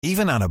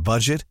Even on a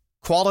budget,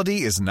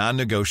 quality is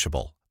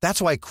non-negotiable.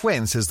 That's why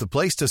Quince is the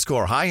place to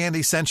score high-end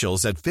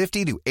essentials at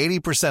 50 to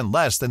 80%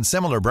 less than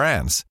similar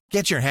brands.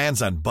 Get your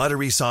hands on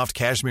buttery soft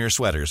cashmere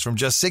sweaters from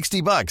just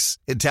 $60,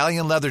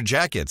 Italian leather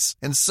jackets,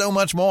 and so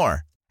much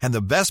more. And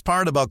the best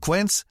part about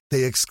Quince,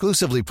 they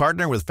exclusively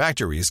partner with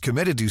factories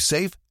committed to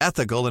safe,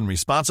 ethical, and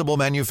responsible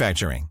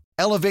manufacturing.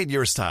 Elevate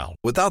your style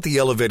without the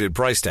elevated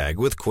price tag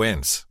with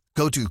Quince.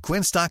 Go to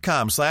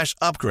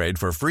quince.com/upgrade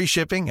for free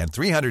shipping and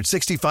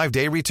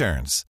 365-day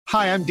returns.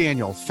 Hi, I'm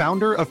Daniel,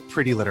 founder of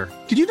Pretty Litter.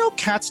 Did you know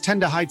cats tend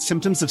to hide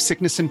symptoms of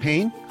sickness and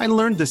pain? I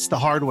learned this the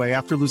hard way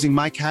after losing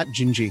my cat,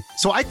 Gingy.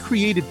 So I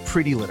created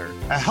Pretty Litter,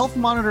 a health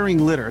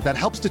monitoring litter that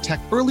helps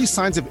detect early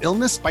signs of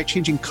illness by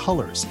changing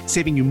colors,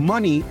 saving you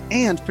money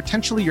and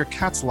potentially your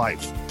cat's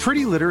life.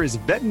 Pretty Litter is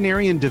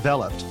veterinarian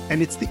developed,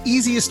 and it's the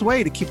easiest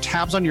way to keep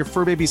tabs on your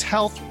fur baby's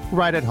health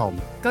right at home.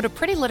 Go to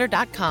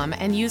prettylitter.com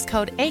and use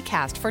code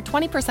ACAST for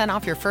 20%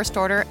 off your first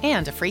order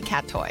and a free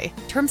cat toy.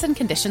 Terms and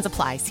conditions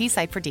apply. See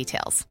site for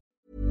details.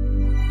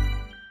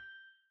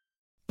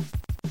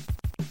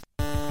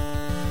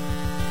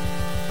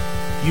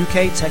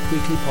 UK Tech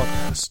Weekly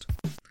Podcast.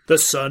 The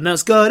sun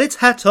has got its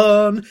hat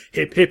on,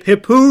 hip hip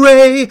hip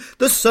hooray!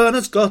 The sun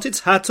has got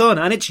its hat on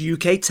and it's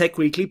UK Tech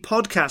Weekly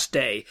Podcast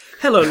Day.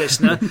 Hello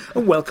listener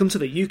and welcome to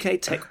the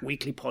UK Tech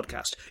Weekly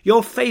Podcast,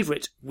 your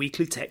favourite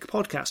weekly tech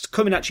podcast,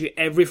 coming at you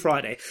every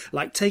Friday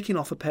like taking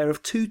off a pair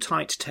of too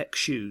tight tech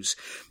shoes.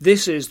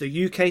 This is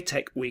the UK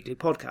Tech Weekly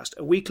Podcast,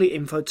 a weekly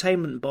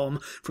infotainment bomb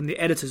from the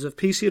editors of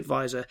PC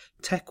Advisor,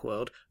 Tech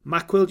World,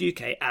 Macworld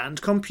UK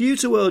and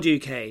Computer World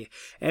UK.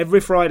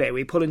 Every Friday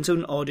we pull into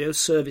an audio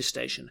service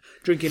station,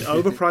 drinking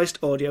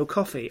overpriced audio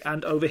coffee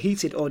and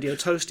overheated audio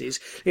toasties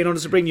in order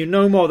to bring you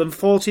no more than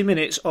 40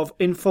 minutes of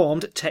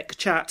informed tech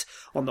chat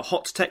on the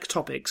hot tech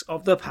topics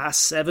of the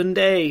past 7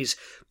 days.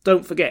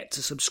 Don't forget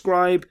to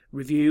subscribe,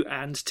 review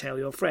and tell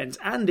your friends.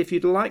 And if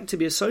you'd like to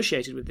be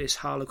associated with this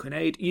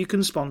Harlequinade, you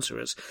can sponsor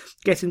us.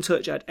 Get in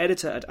touch at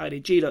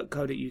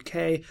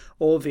editor@idg.co.uk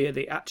or via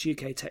the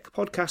 @UK Tech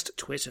Podcast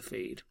Twitter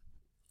feed.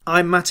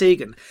 I'm Matt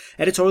Egan,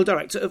 Editorial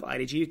Director of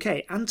IDG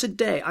UK, and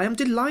today I am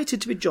delighted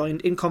to be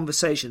joined in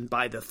conversation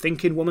by the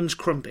thinking woman's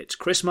crumpet,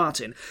 Chris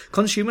Martin,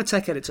 Consumer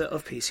Tech Editor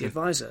of PC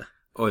Advisor.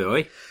 Oi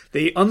oi.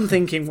 The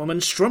unthinking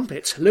woman's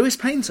strumpet, Lewis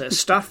Painter,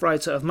 Staff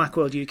Writer of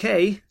Macworld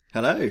UK.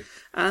 Hello.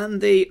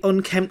 And the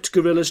unkempt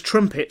gorilla's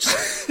trumpet,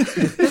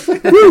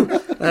 woo,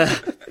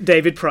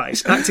 David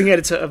Price, Acting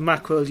Editor of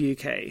Macworld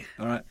UK.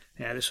 All right.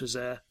 Yeah, this was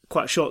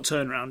quite a short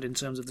turnaround in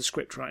terms of the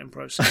script writing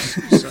process,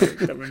 so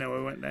don't really know where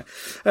we went there.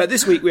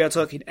 This week we are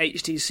talking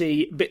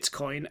HTC,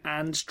 Bitcoin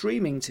and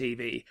streaming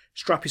TV.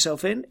 Strap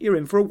yourself in, you're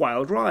in for a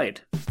wild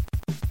ride.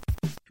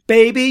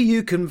 Baby,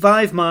 you can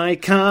vibe my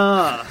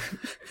car.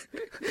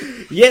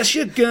 Yes,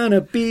 you're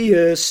gonna be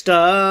a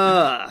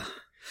star.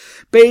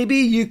 Baby,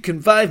 you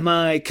can vibe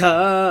my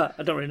car.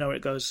 I don't really know where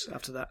it goes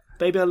after that.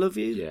 Baby, I love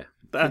you. Yeah.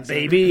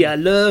 Baby, I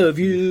love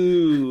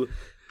you.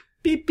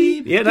 Beep,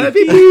 beep. Yeah, no,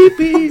 beep,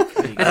 beep,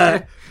 beep.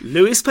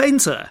 Lewis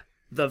Painter,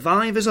 the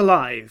Vive is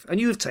alive,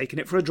 and you have taken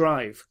it for a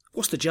drive.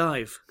 What's the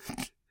jive?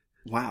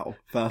 Wow.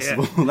 First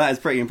of all, that is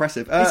pretty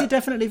impressive. Is it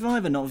definitely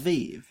Vive and not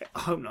Vive? I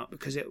hope not,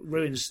 because it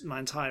ruins my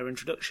entire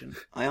introduction.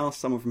 I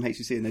asked someone from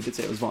HTC and they did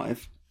say it was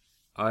Vive.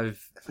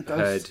 I've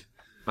heard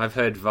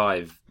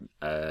Vive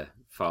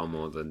far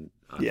more than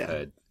I've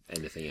heard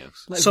anything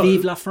else. Like so,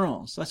 Vive la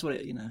France. That's what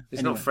it, It's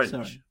anyway, not French.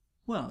 Sorry.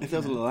 Well, if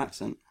there was a little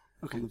accent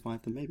on the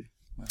Vive, then maybe.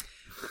 Well.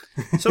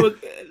 So,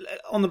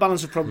 on the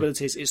balance of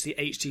probabilities, it's the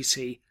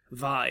HTC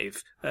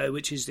Vive,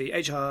 which is the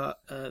HR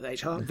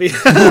headset.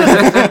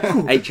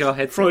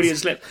 Freudian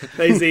slip.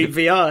 There's the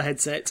VR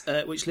headset,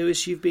 which,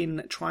 Lewis, you've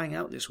been trying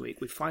out this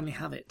week. We finally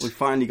have it. We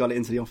finally got it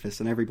into the office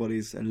and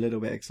everybody's a little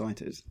bit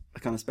excited. I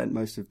kind of spent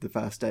most of the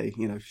first day,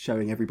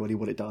 showing everybody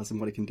what it does and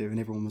what it can do, and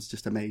everyone was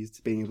just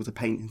amazed being able to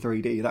paint in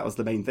 3D. That was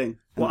the main thing.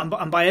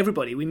 And by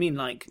everybody, we mean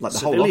like the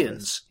civilians. whole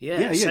office.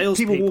 Yeah, sales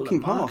people people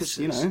walking past,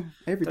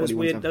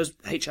 everybody those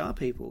HR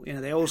people,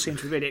 they all seem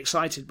to be really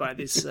excited by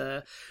this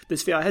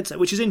this VR headset,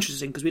 which is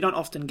interesting because we don't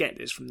often get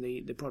this from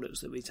the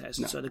products that we test.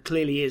 No. So there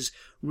clearly is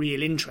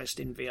real interest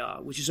in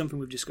VR, which is something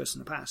we've discussed in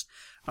the past.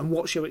 And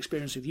what's your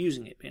experience of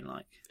using it been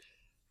like?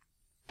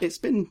 It's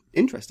been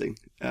interesting,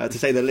 to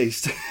say the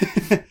least.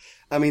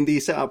 I mean, the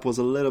setup was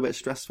a little bit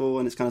stressful,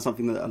 and it's kind of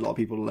something that a lot of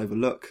people will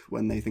overlook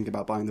when they think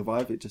about buying the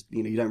Vive. It just,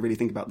 you don't really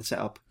think about the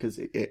setup because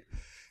it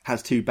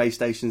has two base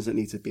stations that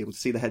need to be able to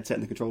see the headset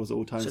and the controllers at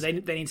all times. So they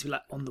need to be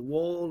like on the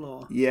wall,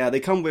 or yeah, they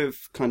come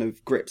with kind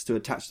of grips to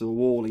attach to the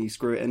wall, and you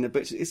screw it in.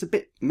 But it's a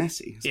bit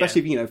messy,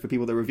 especially for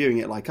people that are reviewing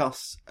it like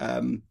us.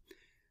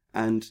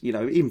 And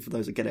even for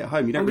those that get it at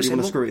home, you don't really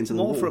want to screw it into the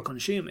wall. More for a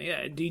consumer,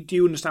 yeah. Do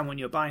you understand when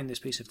you're buying this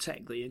piece of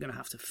tech that you're going to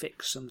have to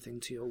fix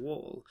something to your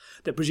wall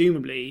that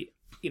presumably,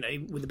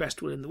 with the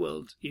best will in the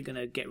world, you're going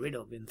to get rid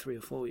of in 3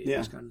 or 4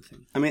 years, kind of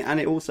thing. I mean, and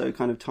it also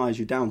kind of ties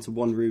you down to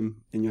one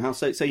room in your house.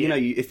 So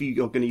if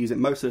you're going to use it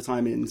most of the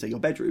time in, say, your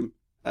bedroom,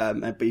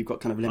 but you've got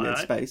kind of limited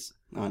space.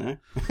 I know.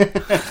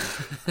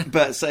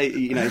 But say,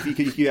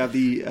 if you have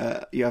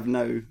you have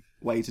no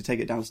way to take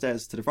it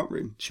downstairs to the front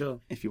room. Sure.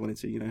 If you wanted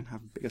to,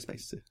 have a bigger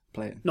space to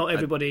play in. Not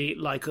everybody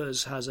like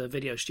us has a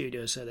video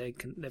studio, so they've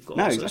got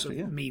all sorts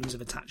of means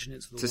of attaching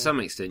it to the wall. To some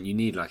extent, you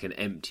need like an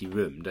empty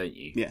room, don't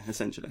you? Yeah,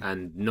 essentially.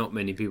 And not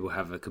many people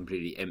have a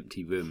completely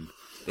empty room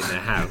in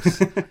their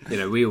house.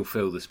 We all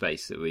fill the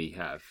space that we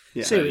have.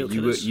 Yeah. So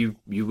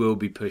you will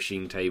be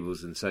pushing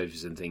tables and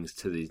sofas and things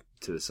to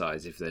the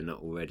sides if they're not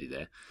already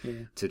there,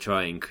 to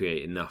try and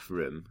create enough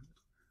room.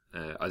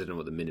 I don't know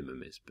what the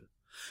minimum is,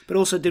 but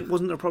also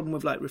wasn't there a problem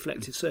with like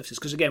reflective surfaces?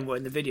 Because again, we're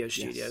in the video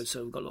studio,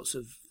 so we've got lots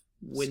of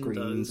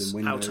windows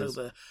out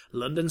over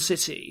London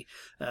City,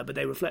 but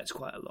they reflect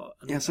quite a lot.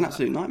 It's an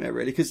absolute nightmare,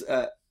 really, because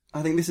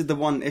I think this is the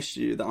one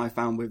issue that I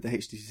found with the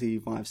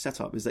HTC Vive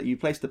setup, is that you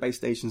place the base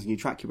stations and you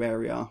track your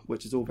area,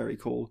 which is all very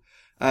cool.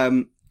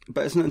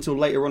 But it's not until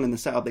later on in the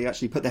setup they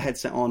actually put the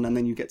headset on and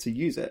then you get to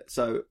use it.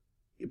 So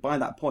by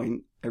that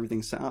point,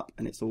 everything's set up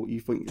and you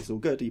think it's all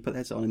good. You put the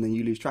headset on and then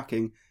you lose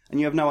tracking and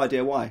you have no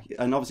idea why.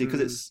 And obviously,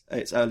 because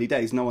it's early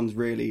days, no one's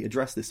really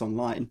addressed this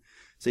online.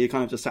 So you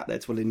kind of just sat there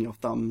twiddling your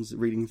thumbs,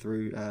 reading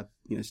through,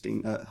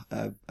 Steam,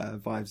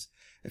 Vive's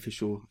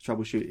official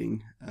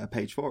troubleshooting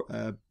page for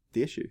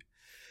the issue.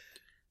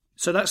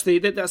 So that's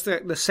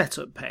the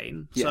setup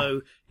pane. Yeah.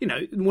 So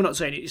we're not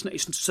saying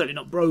it's certainly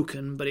not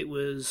broken, but it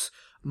was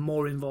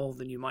more involved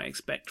than you might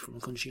expect from a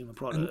consumer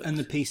product. And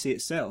the PC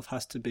itself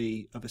has to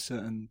be of a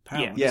certain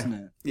power, doesn't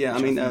it? Yeah,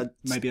 which I mean,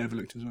 maybe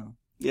overlooked as well.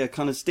 Yeah,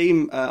 kind of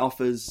Steam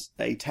offers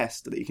a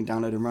test that you can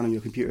download and run on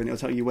your computer, and it'll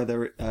tell you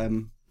whether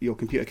your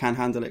computer can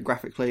handle it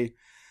graphically,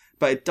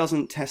 but it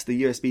doesn't test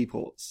the USB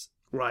ports.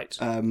 Right.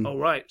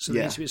 Right. So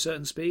there needs to be a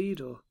certain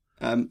speed, or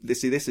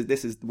this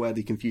is where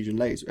the confusion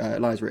lies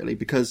really,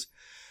 because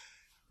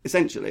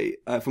essentially,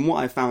 from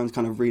what I found,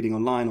 kind of reading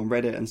online on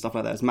Reddit and stuff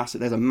like that,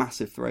 there's a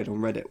massive thread on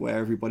Reddit where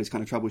everybody's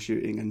kind of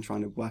troubleshooting and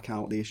trying to work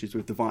out the issues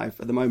with the Vive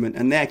at the moment,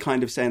 and they're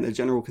kind of saying that the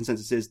general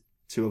consensus is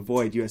to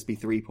avoid USB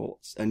 3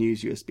 ports and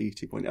use USB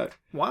 2.0.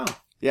 Wow.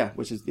 Yeah,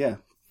 which is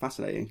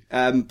fascinating.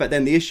 But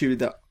then the issue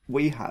that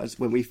we had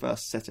when we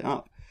first set it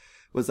up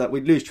was that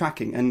we'd lose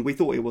tracking, and we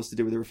thought it was to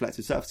do with the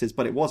reflective surfaces,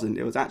 but it wasn't.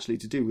 It was actually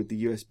to do with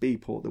the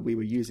USB port that we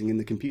were using in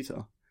the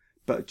computer.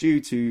 But due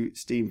to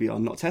SteamVR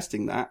not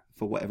testing that,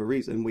 for whatever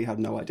reason, we had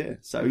no idea.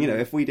 So,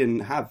 if we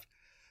didn't have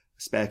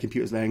spare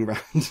computers laying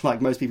around,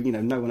 like most people,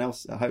 no one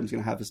else at home is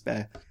going to have a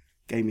spare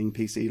gaming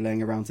PC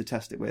laying around to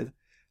test it with,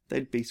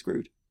 they'd be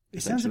screwed.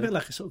 It sounds a bit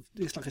like it's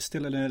like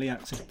still an early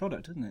access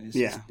product, doesn't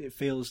it? It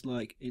feels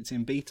like it's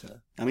in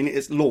beta. I mean,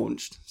 it's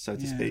launched, so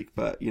to speak,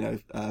 but,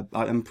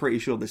 I'm pretty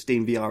sure the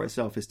SteamVR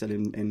itself is still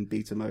in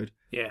beta mode.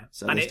 Yeah,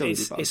 so and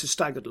it's a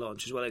staggered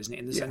launch as well, isn't it?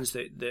 In the sense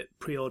that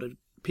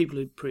people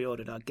who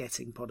pre-ordered are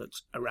getting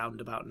products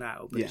around about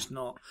now, but it's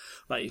not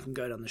like you can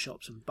go down the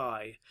shops and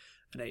buy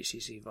an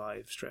HTC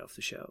Vive straight off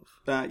the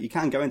shelf. You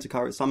can go into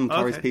Curry's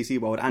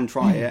PC World and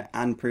try it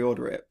and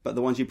pre-order it, but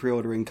the ones you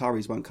pre-order in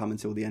Curry's won't come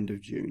until the end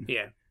of June.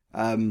 Yeah.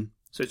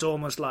 So it's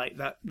almost like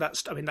that's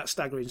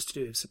staggering to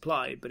do with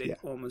supply, but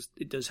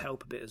it does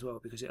help a bit as well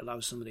because it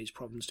allows some of these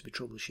problems to be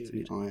troubleshooted. To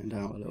be ironed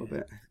out a little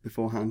bit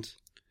beforehand.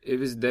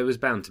 There was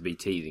bound to be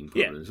teething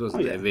problems,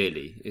 wasn't there?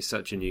 Really, it's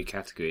such a new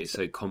category. It's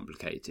so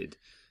complicated.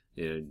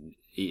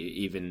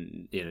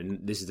 Even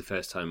this is the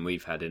first time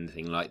we've had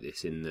anything like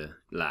this in the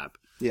lab.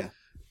 Yeah.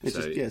 So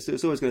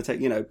it's always going to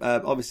take,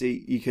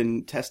 obviously you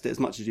can test it as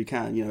much as you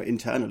can,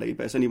 internally,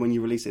 but it's only when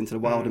you release it into the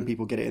wild and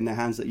people get it in their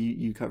hands that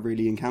you can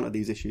really encounter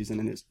these issues, and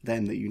then it's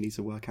then that you need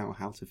to work out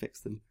how to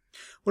fix them.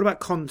 What about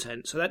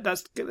content? So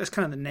that's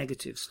kind of the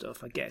negative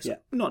stuff, I guess. Yeah.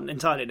 Not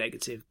entirely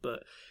negative,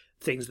 but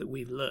things that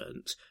we've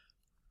learnt.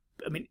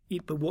 I mean,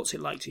 but what's it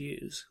like to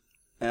use?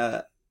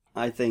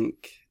 I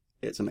think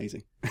it's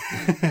amazing.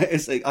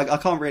 I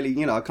can't really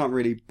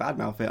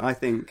badmouth it. I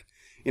think,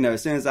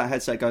 as soon as that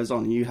headset goes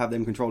on and you have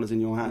them controllers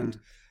in your hand,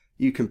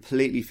 you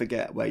completely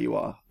forget where you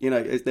are.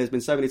 There's been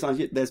so many times,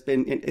 there's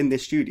been in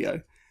this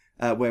studio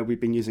where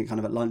we've been using kind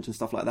of at lunch and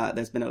stuff like that,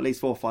 there's been at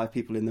least 4 or 5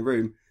 people in the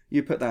room.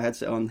 You put that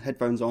headset on,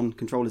 headphones on,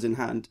 controllers in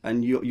hand,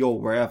 and you're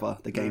wherever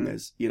the game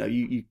is.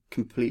 You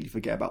completely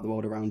forget about the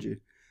world around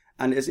you.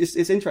 And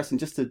it's interesting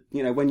just to,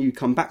 when you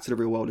come back to the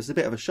real world, it's a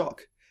bit of a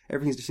shock.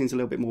 Everything just seems a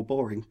little bit more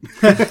boring.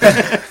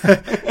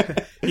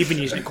 You've been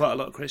using it quite a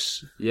lot,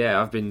 Chris.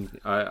 Yeah,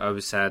 I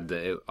was sad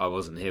that I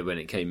wasn't here when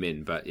it came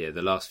in, but yeah,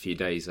 the last few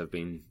days I've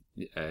been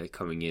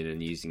coming in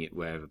and using it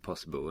wherever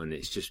possible, and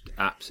it's just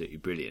absolutely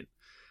brilliant.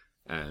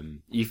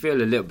 You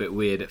feel a little bit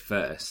weird at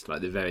first,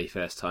 like the very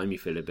first time you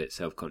feel a bit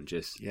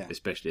self-conscious,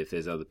 especially if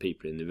there's other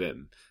people in the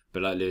room.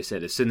 But like Lewis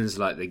said, as soon as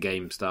like the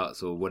game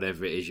starts or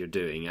whatever it is you're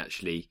doing,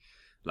 actually,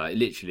 like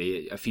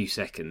literally a few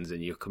seconds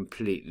and you're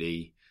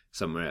completely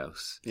somewhere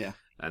else. Yeah.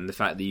 And the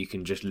fact that you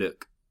can just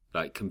look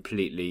like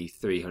completely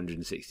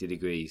 360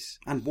 degrees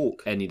and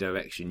walk any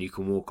direction, you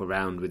can walk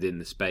around within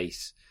the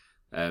space.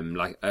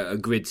 Like a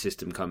grid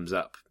system comes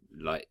up,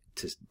 like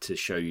to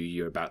show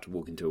you're about to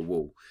walk into a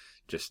wall,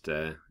 just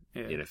for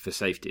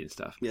safety and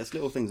stuff. Yes,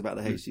 little things about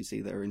the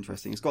HTC that are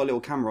interesting. It's got a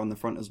little camera on the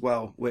front as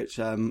well, which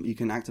you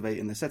can activate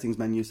in the settings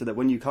menu, so that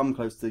when you come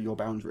close to your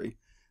boundary,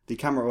 the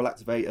camera will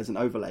activate as an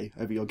overlay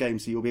over your game,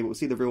 so you'll be able to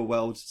see the real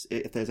world.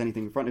 If there's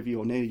anything in front of you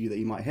or near you that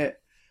you might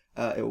hit,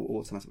 it will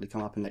automatically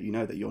come up and let you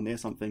know that you're near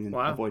something and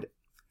avoid it.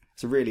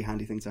 It's a really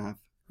handy thing to have.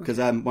 Because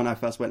when I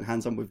first went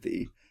hands-on with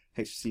the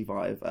HTC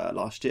Vive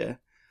last year,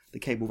 the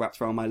cable wrapped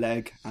around my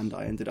leg and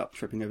I ended up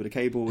tripping over the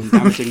cable and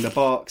damaging the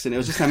box, and it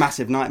was just a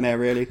massive nightmare,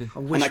 really.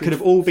 And that could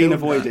have all been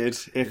avoided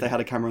if they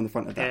had a camera in the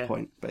front at that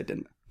point, but it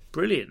didn't.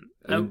 Brilliant.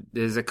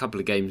 There's a couple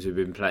of games we've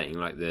been playing,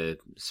 like the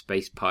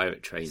Space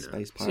Pirate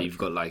Trainer. So you've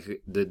got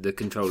like the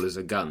controllers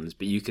are guns,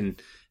 but you can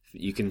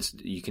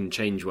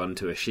change one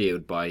to a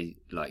shield by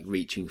like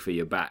reaching for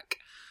your back,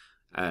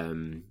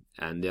 and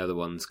the other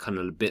one's kind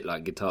of a bit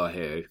like Guitar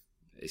Hero,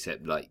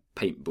 except like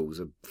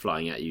paintballs are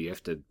flying at you. You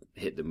have to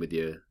hit them with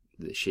the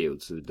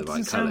shields with the right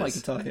colours. Sound like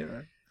Guitar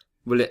Hero.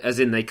 Well, as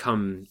in they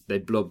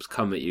blobs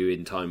come at you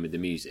in time with the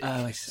music.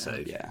 Oh, I see.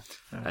 So yeah,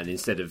 and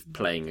instead of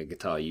playing a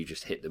guitar, you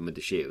just hit them with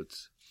the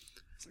shields.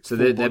 Like so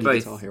they're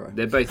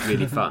both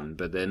really fun,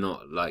 but they're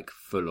not like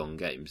full on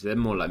games. They're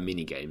more like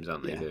mini games,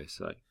 aren't they,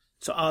 Lewis?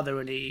 So are there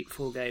any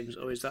full games,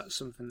 or is that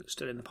something that's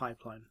still in the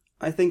pipeline?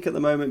 I think at the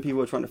moment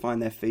people are trying to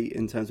find their feet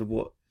in terms of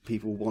what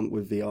people want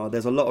with VR.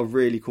 There's a lot of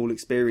really cool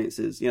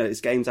experiences.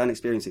 It's games and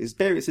experiences.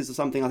 Experiences are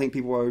something I think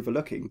people are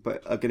overlooking,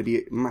 but are going to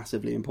be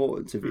massively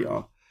important to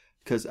VR.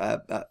 Because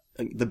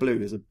the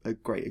Blue is a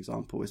great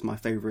example. It's my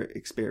favourite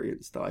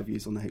experience that I've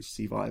used on the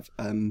HTC Vive.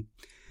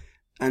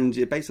 And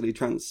it basically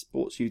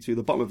transports you to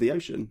the bottom of the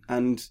ocean.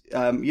 And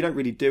you don't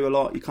really do a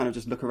lot. You kind of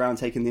just look around,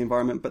 take in the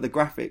environment. But the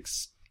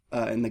graphics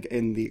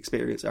in the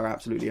experience are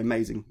absolutely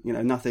amazing.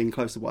 Nothing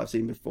close to what I've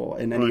seen before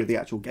in any of the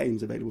actual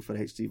games available for the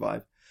HTC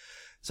Vive.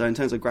 So in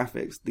terms of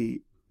graphics,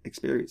 the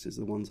experiences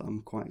are the ones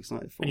I'm quite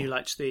excited for. And you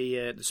liked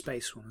the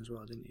space one as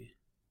well, didn't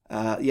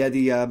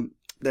you?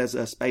 There's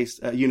a space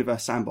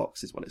universe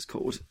sandbox is what it's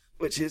called,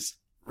 which is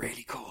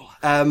really cool.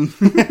 And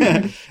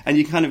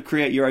you kind of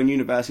create your own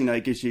universe.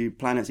 It gives you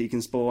planets that you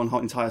can spawn,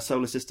 entire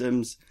solar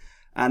systems,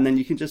 and then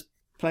you can just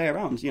play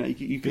around.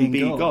 You can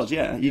be God.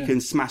 Yeah, you can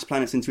smash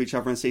planets into each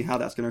other and see how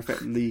that's going to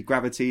affect the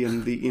gravity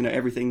and the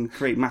everything.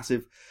 Create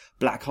massive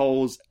black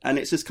holes, and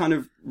it's just kind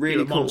of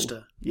really cool.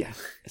 Monster. Yeah,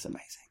 it's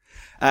amazing.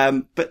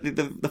 But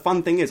the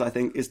fun thing is, I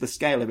think, is the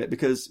scale of it,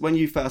 because when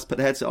you first put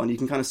the headset on, you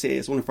can kind of see it.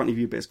 It's all in front of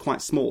you, but it's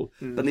quite small.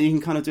 But then you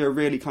can kind of do a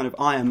really kind of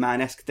Iron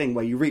Man-esque thing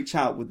where you reach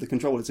out with the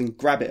controllers and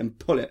grab it and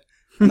pull it.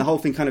 And the whole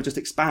thing kind of just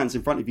expands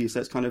in front of you, so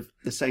it's kind of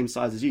the same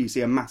size as you. You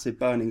see a massive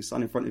burning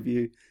sun in front of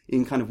you. You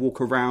can kind of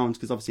walk around,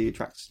 because obviously it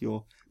attracts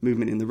your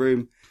movement in the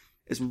room.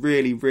 It's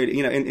really, really,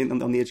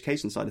 on the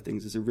education side of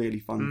things, it's a really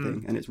fun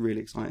thing, and it's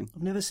really exciting.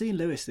 I've never seen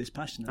Lewis this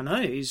passionate. I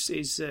know.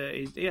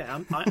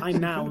 I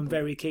now am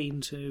very keen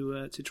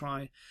to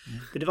try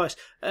the device.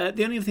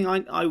 The only thing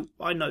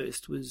I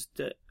noticed was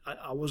that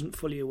I wasn't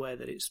fully aware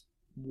that it's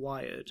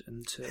wired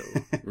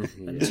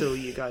until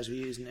you guys were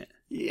using it.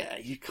 Yeah,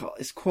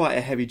 it's quite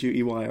a heavy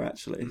duty wire,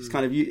 actually. It's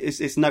kind of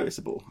it's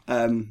noticeable,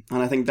 and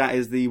I think that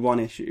is the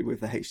one issue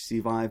with the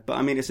HTC Vive. But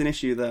I mean, it's an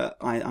issue that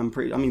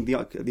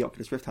the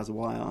Oculus Rift has a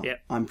wire. Yep.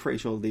 I'm pretty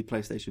sure the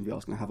PlayStation VR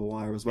is going to have a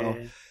wire as well.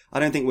 Yeah.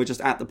 I don't think we're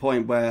just at the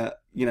point where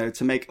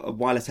to make a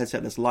wireless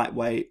headset that's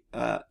lightweight,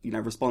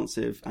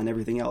 responsive, and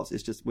everything else.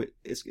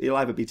 It'll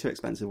either be too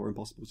expensive or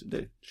impossible to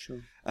do.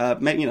 Sure.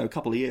 Maybe a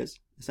couple of years.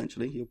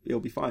 Essentially, you'll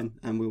be fine,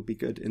 and we'll be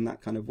good in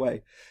that kind of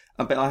way.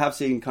 But I have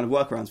seen kind of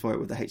workarounds for it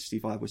with the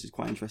HTC Vive, which is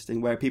quite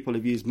interesting, where people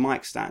have used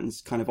mic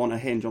stands kind of on a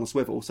hinge, on a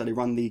swivel, so they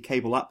run the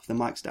cable up the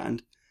mic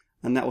stand,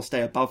 and that will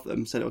stay above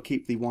them, so it'll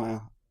keep the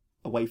wire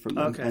away from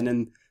them. Okay. And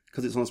then,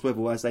 because it's on a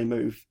swivel, as they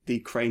move, the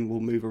crane will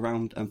move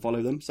around and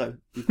follow them, so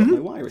you've got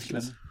no wire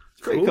issues.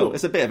 It's pretty cool.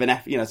 It's a bit of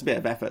it's a bit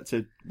of effort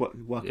to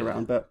work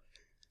around, but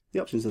the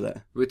options are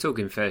there. We're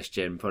talking first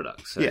gen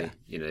products, so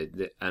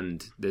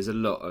and there's a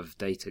lot of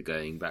data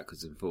going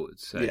backwards and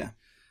forwards. So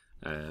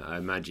I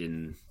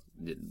imagine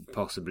that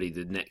possibly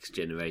the next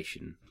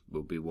generation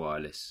will be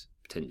wireless,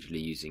 potentially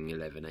using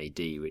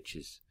 11AD, which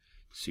is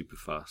super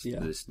fast. Yeah.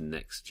 This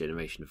next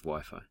generation of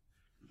Wi-Fi.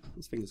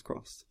 Let's fingers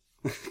crossed,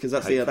 because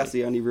that's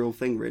the only real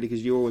thing, really.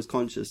 Because you're always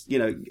conscious,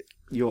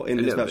 you're in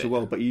this virtual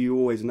world, but you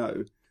always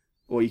know.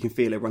 Or you can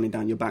feel it running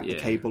down your back, the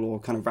cable, or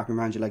kind of wrapping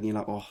around your leg, and you're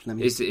like, oh, let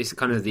me... It's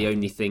kind of the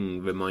only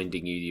thing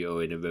reminding you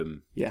you're in a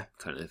room. Yeah.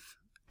 Kind of.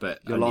 But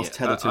your last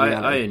tether to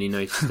reality. I only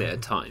noticed it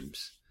at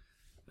times.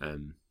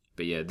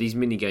 But yeah, these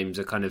mini games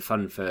are kind of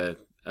fun for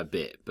a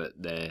bit,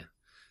 but they're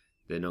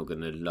not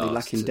going to last. They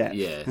lack in depth.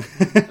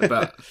 Yeah.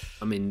 But,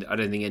 I mean, I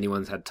don't think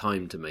anyone's had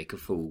time to make a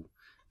full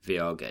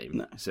VR game.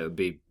 No. So it'll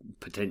be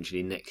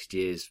potentially next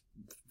year's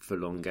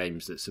full-on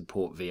games that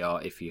support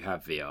VR if you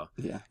have VR.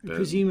 Yeah.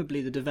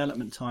 Presumably the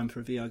development time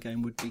for a VR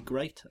game would be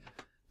greater,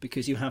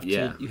 because you have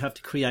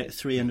to create a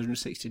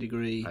 360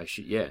 degree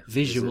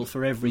visual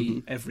for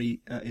every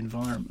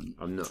environment.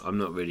 I'm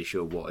not really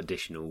sure what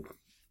additional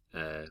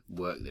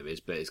work there is,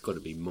 but it's got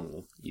to be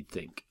more, you'd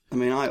think. I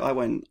mean, I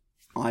went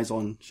eyes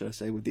on, should I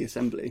say, with the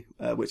assembly,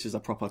 which is a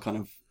proper kind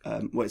of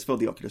it's for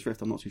the Oculus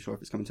Rift. I'm not too sure if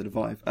it's coming to the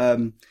Vive,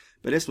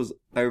 but this was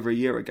over a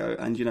year ago,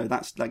 and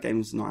that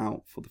game's not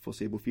out for the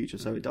foreseeable future,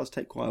 so it does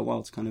take quite a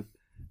while to kind of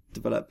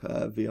develop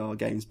VR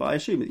games, but I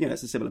assume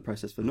it's a similar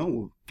process for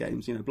normal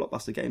games.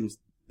 Blockbuster games,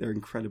 they're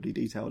incredibly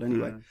detailed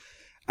anyway.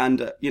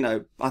 And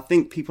I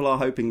think people are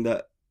hoping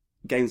that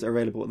games that are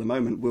available at the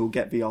moment will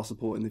get VR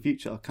support in the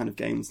future. Kind of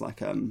games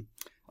like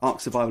Ark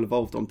Survival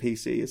Evolved on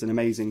PC is an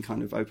amazing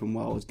kind of open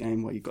world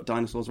game where you've got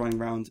dinosaurs running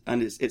around,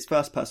 and it's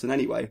first person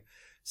anyway.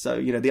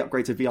 So the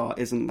upgrade to VR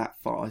isn't that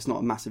far. It's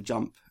not a massive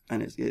jump,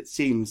 and it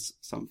seems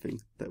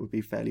something that would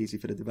be fairly easy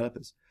for the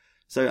developers.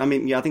 So I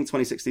think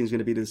 2016 is going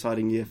to be the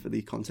deciding year for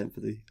the content for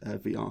the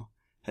VR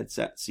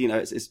headsets.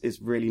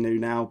 It's really new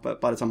now,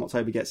 but by the time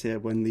October gets here,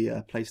 when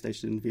the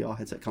PlayStation VR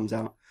headset comes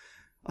out,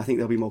 I think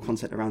there'll be more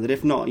content around it.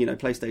 If not,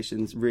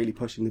 PlayStation's really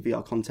pushing the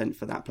VR content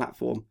for that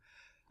platform.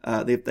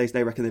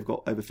 They reckon they've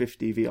got over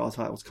 50 VR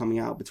titles coming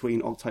out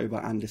between October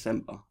and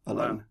December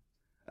alone,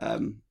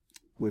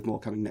 with more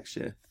coming next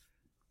year.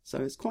 So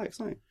it's quite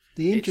exciting.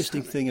 The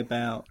interesting thing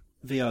about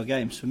VR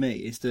games for me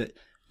is that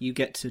you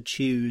get to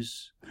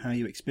choose how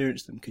you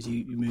experience them, because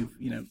you move,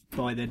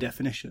 by their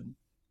definition,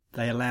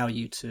 they allow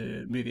you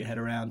to move your head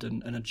around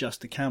and adjust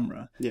the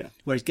camera. Yeah.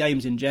 Whereas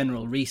games in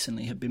general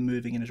recently have been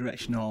moving in a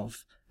direction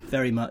of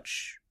very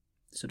much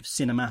sort of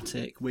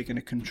cinematic. We're going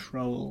to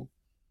control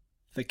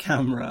the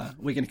camera.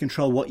 We're going to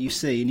control what you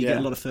see, and you get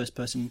a lot of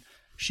first-person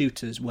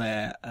shooters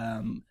where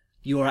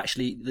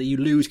you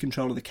lose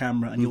control of the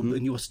camera, and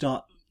you'll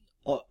start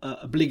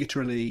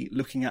obligatorily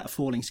looking at a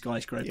falling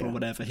skyscraper or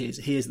whatever.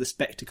 Here's the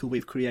spectacle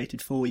we've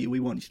created for you.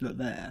 We want you to look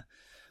there.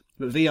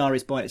 But VR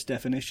is by its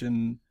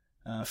definition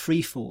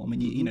free form,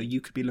 and you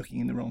could be looking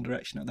in the wrong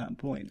direction at that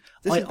point.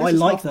 I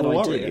like that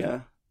idea. Yeah.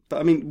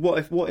 But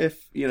what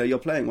if you're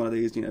playing one of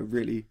these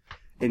really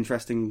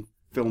interesting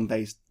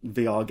film-based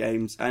VR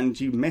games and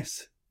you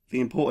miss the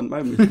important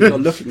moment because you're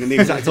looking in the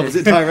exact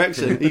opposite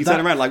direction. You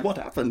turn around like, what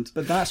happened?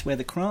 But that's where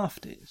the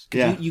craft is.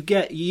 You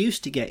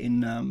used to get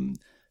in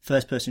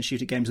first-person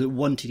shooter games that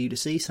wanted you to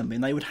see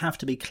something. They would have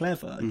to be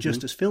clever,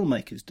 just as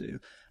filmmakers do.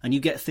 And you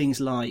get things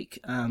like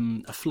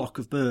a flock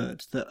of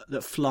birds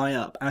that fly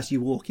up as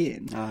you walk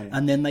in,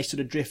 and then they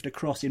sort of drift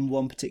across in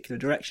one particular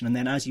direction. And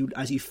then as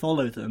you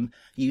follow them,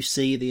 you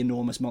see the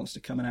enormous monster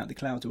coming out of the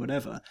clouds or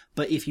whatever.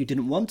 But if you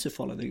didn't want to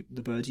follow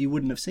the birds, you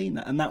wouldn't have seen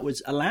that. And that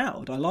was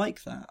allowed. I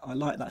like that. I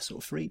like that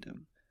sort of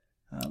freedom.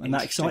 And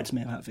that excites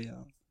me about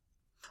VR.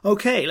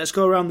 Okay, let's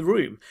go around the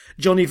room.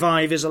 Johnny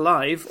Vive is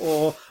alive,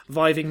 or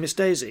Viving Miss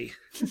Daisy?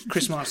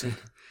 Chris Martin.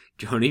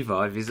 Johnny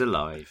Vive is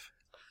alive.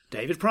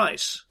 David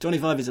Price. Johnny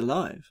Vive is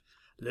alive.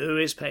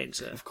 Lewis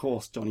Painter. Of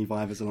course, Johnny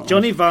Vive is alive.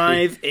 Johnny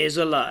Vive is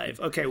alive.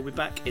 Okay, we'll be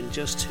back in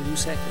just 2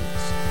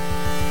 seconds.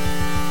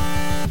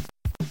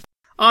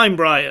 I'm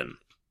Brian.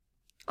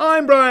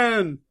 I'm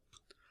Brian.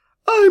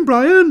 I'm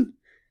Brian.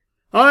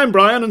 I'm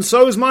Brian, and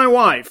so's my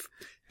wife.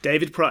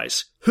 David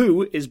Price.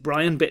 Who is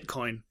Brian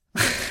Bitcoin?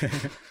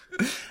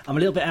 I'm a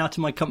little bit out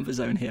of my comfort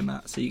zone here,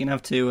 Matt, so you're going to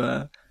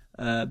have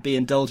to be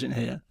indulgent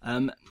here.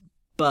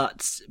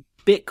 But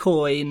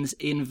Bitcoin's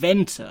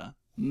inventor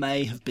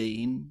may have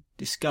been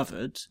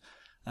discovered.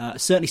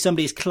 Certainly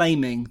somebody is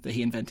claiming that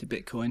he invented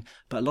Bitcoin,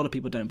 but a lot of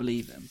people don't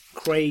believe him.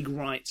 Craig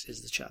Wright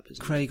is the chap,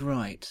 isn't he? Craig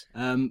Wright.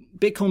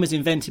 Bitcoin was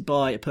invented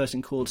by a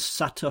person called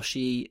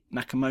Satoshi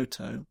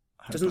Nakamoto.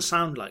 Doesn't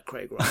sound like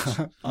Craig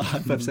Wright. I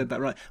hope I've said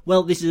that right.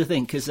 Well, this is the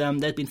thing, because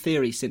there's been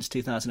theories since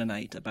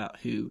 2008 about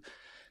who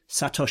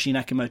Satoshi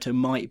Nakamoto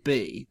might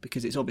be,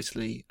 because it's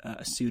obviously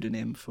a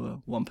pseudonym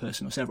for one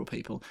person or several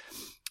people.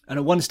 And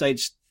at one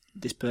stage,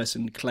 this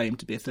person claimed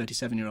to be a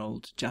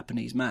 37-year-old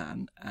Japanese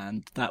man,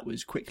 and that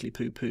was quickly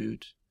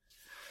poo-pooed.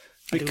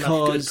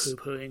 Because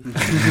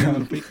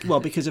poo-pooing. Well,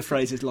 because of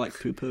phrases like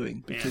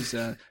poo-pooing, because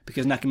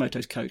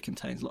Nakamoto's code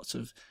contains lots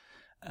of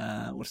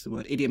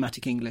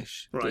idiomatic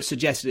English that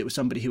suggested it was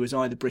somebody who was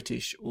either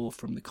British or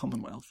from the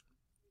Commonwealth.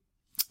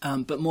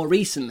 But more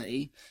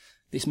recently,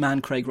 this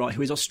man, Craig Wright,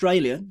 who is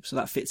Australian, so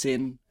that fits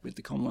in with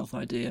the Commonwealth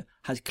idea,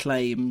 has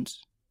claimed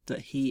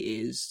that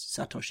he is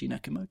Satoshi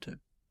Nakamoto.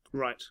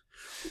 Right.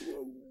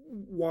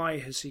 Why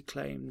has he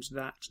claimed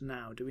that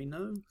now? Do we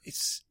know?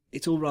 It's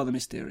all rather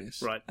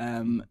mysterious. Right.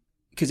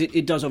 Because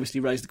it does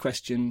obviously raise the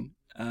question,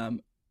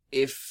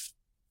 if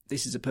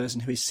this is a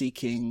person who is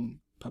seeking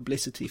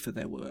publicity for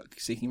their work,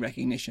 seeking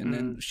recognition,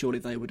 then surely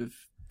they would have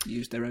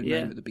used their own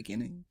name at the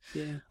beginning.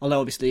 Yeah. Although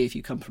obviously if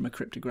you come from a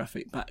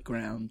cryptographic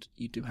background,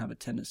 you do have a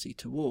tendency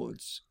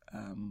towards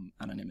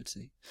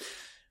anonymity.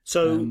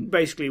 So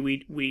basically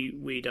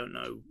we don't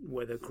know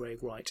whether Craig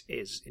Wright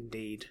is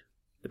indeed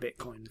the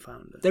Bitcoin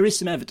founder. There is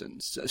some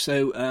evidence.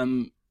 So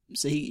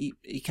he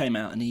came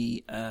out and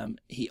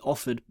he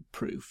offered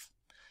proof,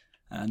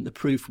 and the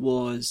proof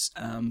was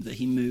that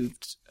he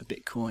moved a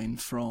Bitcoin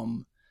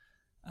from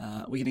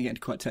we're going to get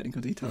into quite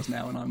technical details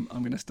now, and I'm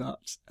going to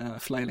start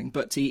flailing.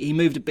 But he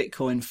moved a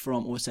Bitcoin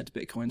from, or a set of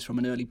Bitcoins from,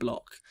 an early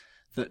block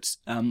that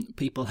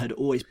people had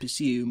always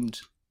presumed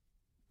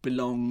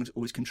belonged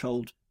or was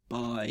controlled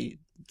by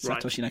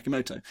Satoshi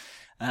Nakamoto.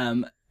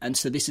 And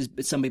so this is,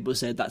 some people have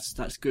said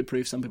that's good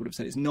proof. Some people have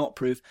said it's not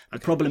proof. The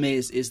problem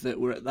is that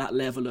we're at that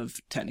level of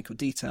technical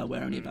detail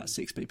where only about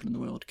 6 people in the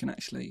world can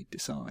actually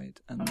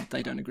decide, and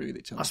they don't agree with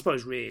each other. I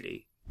suppose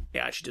really it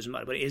actually doesn't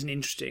matter. But it is an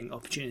interesting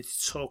opportunity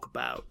to talk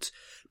about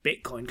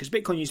Bitcoin, because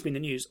Bitcoin used to be in the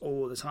news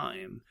all the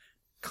time.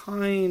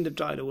 Kind of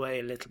died away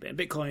a little bit.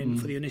 Bitcoin,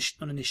 for the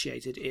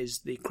uninitiated,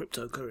 is the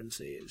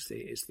cryptocurrency.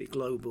 It's the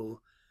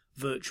global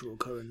virtual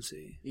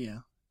currency. Yeah,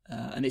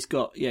 and it's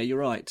got you're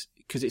right,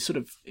 because it sort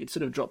of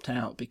dropped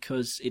out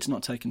because it's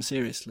not taken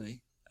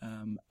seriously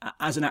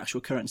as an actual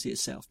currency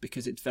itself,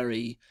 because it's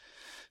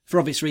for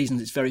obvious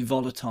reasons, it's very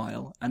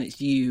volatile, and it's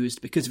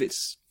used because of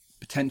its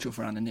potential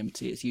for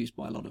anonymity. It's used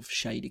by a lot of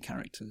shady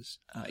characters.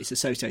 It's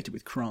associated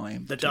with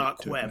crime, the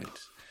dark web.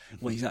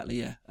 Well, exactly,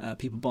 yeah.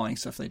 People buying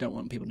stuff they don't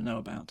want people to know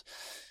about.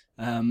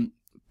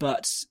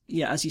 But,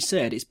 yeah, as you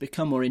said, it's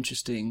become more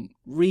interesting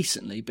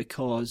recently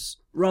because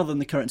rather than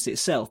the currency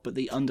itself, but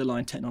the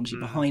underlying technology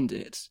behind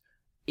it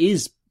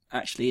is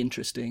actually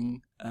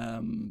interesting,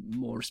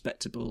 more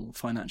respectable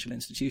financial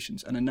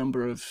institutions. And a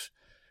number of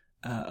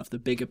the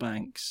bigger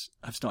banks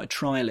have started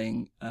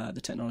trialling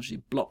the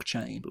technology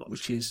blockchain,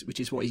 which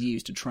is what is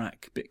used to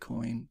track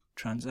Bitcoin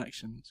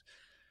transactions.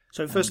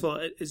 So first of all,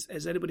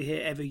 has anybody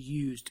here ever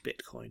used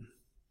Bitcoin?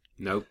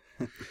 Nope.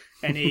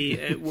 Any?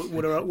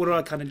 What are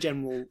our kind of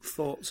general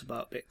thoughts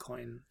about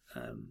Bitcoin?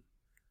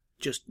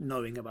 Just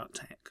knowing about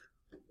tech.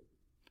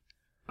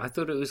 I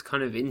thought it was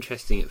kind of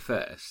interesting at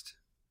first,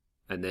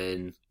 and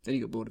then you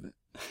got bored of it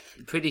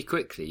pretty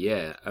quickly.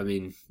 Yeah, I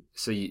mean,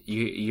 so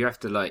you have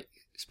to like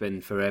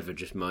spend forever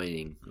just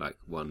mining like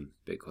one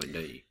Bitcoin,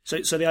 don't you?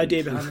 So the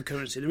idea behind the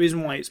currency, the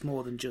reason why it's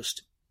more than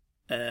just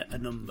a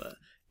number,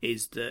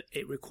 is that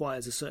it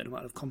requires a certain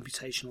amount of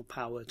computational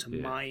power to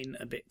mine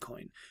a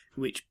Bitcoin,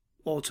 which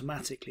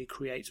automatically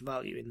creates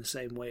value in the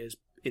same way as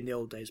in the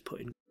old days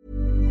putting.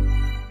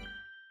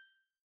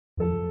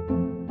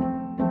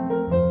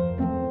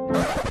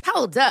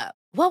 Hold up.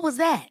 What was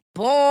that?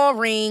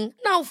 Boring.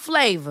 No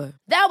flavor.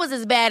 That was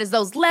as bad as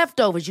those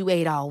leftovers you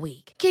ate all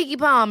week. Keke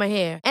Palmer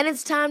here, and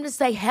it's time to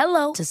say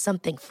hello to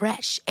something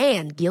fresh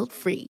and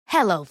guilt-free.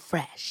 Hello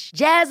Fresh.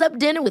 Jazz up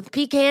dinner with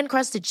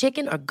pecan-crusted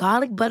chicken or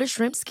garlic butter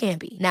shrimp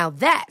scampi. Now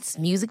that's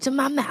music to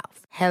my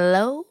mouth.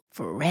 Hello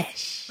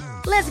Fresh.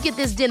 Let's get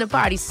this dinner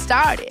party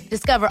started.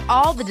 Discover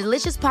all the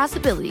delicious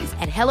possibilities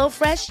at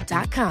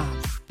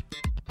HelloFresh.com.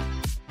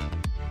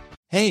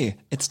 Hey,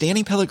 it's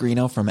Danny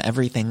Pellegrino from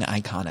Everything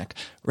Iconic.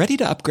 Ready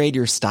to upgrade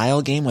your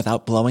style game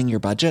without blowing your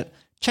budget?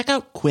 Check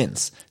out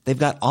Quince. They've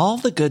got all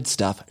the good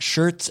stuff,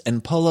 shirts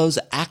and polos,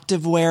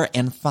 activewear,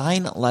 and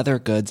fine leather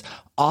goods,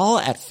 all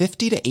at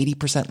 50 to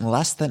 80%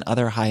 less than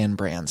other high-end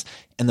brands.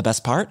 And the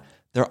best part?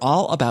 They're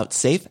all about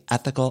safe,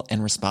 ethical,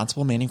 and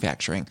responsible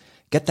manufacturing.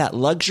 Get that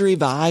luxury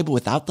vibe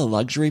without the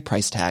luxury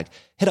price tag.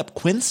 Hit up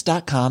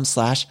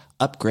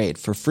quince.com/upgrade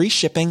for free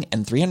shipping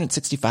and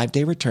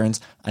 365-day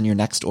returns on your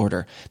next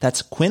order.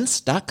 That's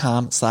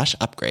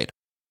quince.com/upgrade.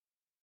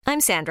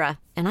 I'm Sandra,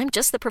 and I'm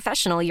just the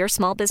professional your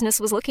small business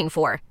was looking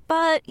for.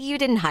 But you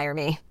didn't hire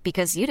me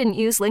because you didn't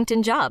use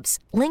LinkedIn Jobs.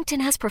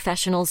 LinkedIn has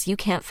professionals you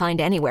can't find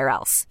anywhere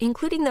else,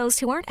 including those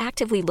who aren't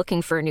actively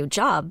looking for a new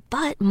job,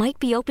 but might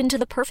be open to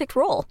the perfect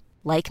role,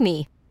 like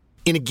me.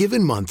 In a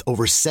given month,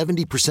 over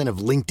 70% of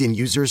LinkedIn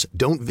users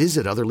don't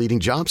visit other leading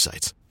job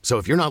sites. So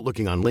if you're not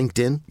looking on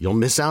LinkedIn, you'll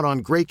miss out on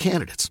great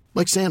candidates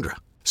like Sandra.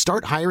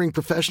 Start hiring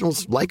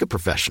professionals like a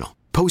professional.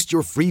 Post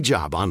your free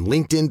job on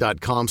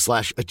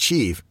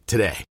linkedin.com/achieve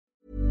today.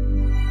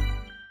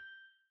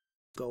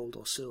 Gold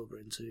or silver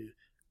into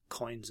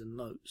coins and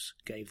notes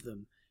gave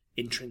them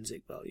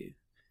intrinsic value.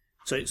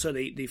 So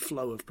the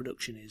flow of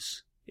production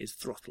is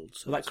throttled.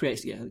 So that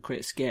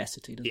creates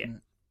scarcity,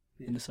 doesn't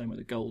it? In the same way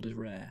that gold is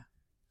rare.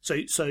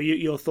 So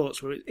your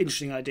thoughts were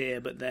interesting idea,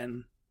 but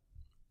then...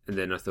 And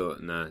then I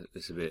thought, no,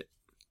 it's a bit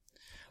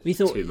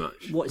too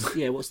much. What's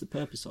the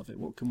purpose of it?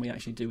 What can we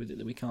actually do with it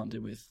that we can't do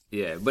with...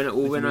 Yeah,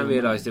 when I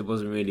realised it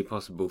wasn't really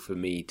possible for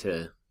me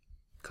to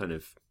kind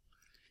of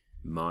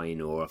mine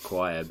or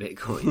acquire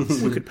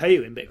Bitcoins... We could pay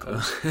you in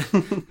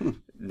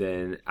Bitcoin.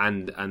 Then,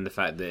 and the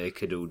fact that it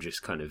could all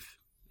just kind of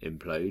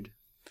implode.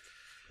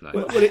 Like,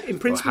 well, in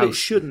principle, it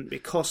shouldn't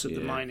because of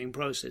the mining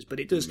process, but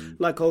it does.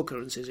 Like all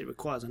currencies, it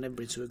requires on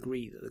everybody to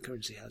agree that the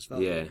currency has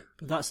value. Yeah,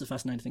 but that's the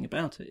fascinating thing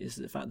about it, is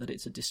the fact that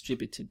it's a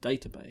distributed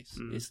database.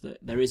 Is that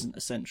there isn't a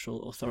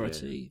central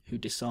authority who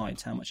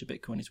decides how much a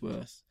Bitcoin is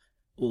worth,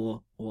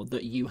 or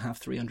that you have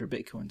 300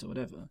 Bitcoins or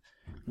whatever.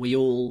 We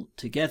all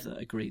together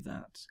agree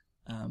that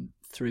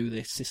through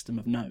this system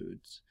of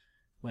nodes,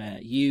 where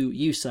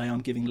you say,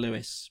 I'm giving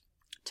Lewis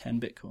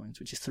 10 Bitcoins,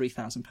 which is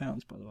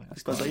 £3,000, by the way.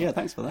 Yeah,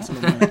 thanks for that.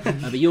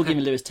 But you're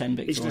giving Lewis 10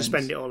 Bitcoins. He's going to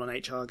spend it all on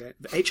HR games.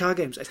 HR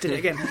games, I did it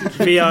again.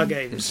 VR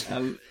games.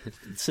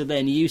 So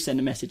then you send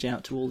a message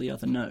out to all the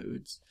other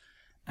nodes,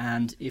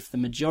 and if the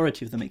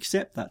majority of them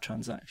accept that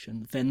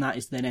transaction, then that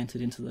is then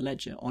entered into the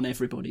ledger on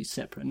everybody's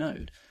separate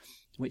node,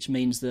 which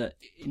means that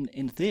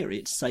in theory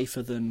it's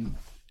safer than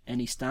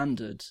any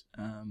standard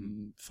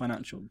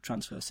financial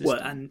transfer system.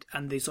 Well, and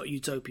the sort of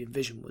utopian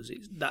vision was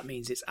that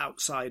means it's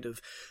outside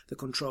of the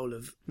control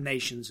of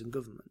nations and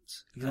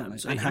governments. Exactly,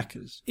 So and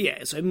hackers.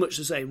 Yeah, so much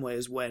the same way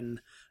as when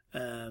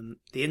the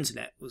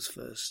internet was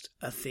first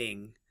a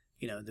thing.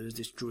 You know, there was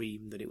this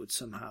dream that it would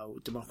somehow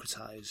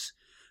democratise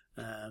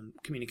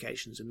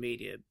communications and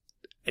media.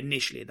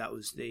 Initially, that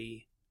was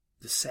the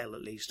sell,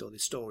 at least, or the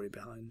story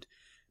behind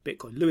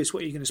Bitcoin. Lewis,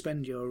 what are you going to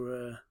spend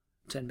your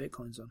 10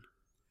 Bitcoins on?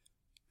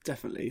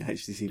 Definitely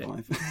HTC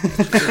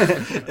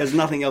Vive. There's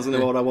nothing else in the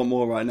world I want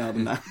more right now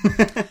than that.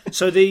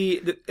 So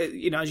the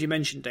as you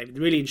mentioned, David,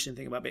 the really interesting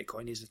thing about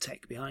Bitcoin is the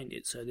tech behind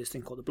it. So this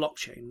thing called the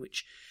blockchain,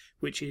 which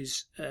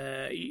is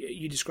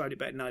you described it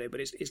better than I did, but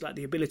it's like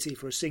the ability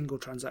for a single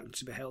transaction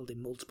to be held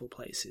in multiple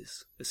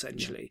places,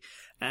 essentially.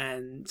 Yeah.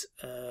 And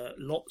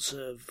lots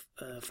of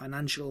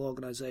financial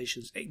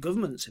organisations,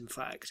 governments, in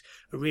fact,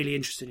 are really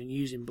interested in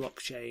using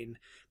blockchain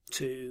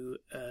to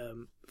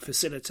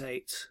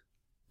facilitate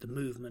the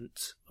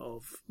movement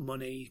of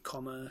money,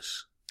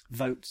 commerce,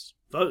 votes.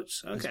 Okay,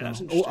 well.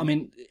 That's interesting. I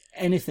mean,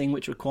 anything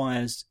which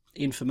requires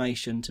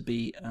information to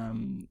be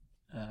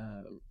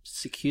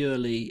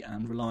securely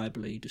and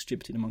reliably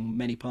distributed among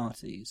many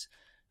parties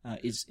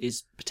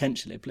is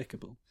potentially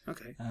applicable.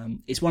 Okay,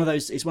 it's one of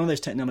those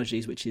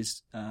technologies which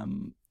is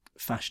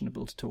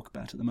fashionable to talk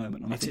about at the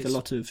moment, and I think a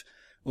lot of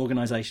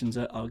organisations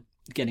are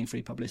getting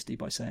free publicity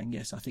by saying,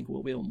 yes, I think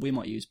we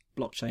might use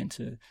blockchain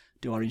to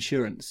do our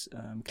insurance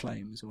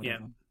claims or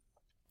whatever.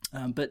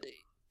 But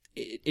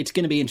it's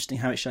going to be interesting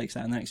how it shakes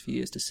out in the next few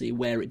years to see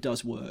where it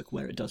does work,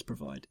 where it does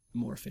provide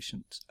more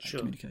efficient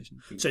communication.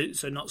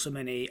 So not so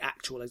many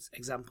actual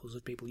examples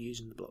of people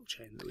using the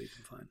blockchain that we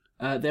can find.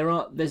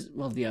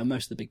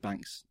 Most of the big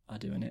banks are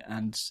doing it,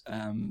 and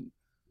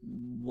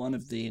one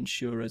of the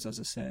insurers, as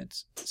I said,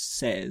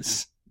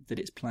 says that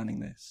it's planning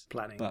this.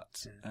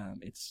 But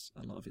it's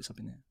a lot of it's up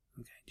in there.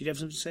 Okay. Did you have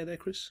something to say there,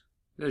 Chris?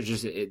 No,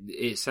 just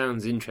it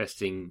sounds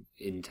interesting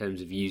in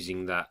terms of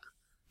using that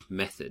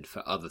method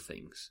for other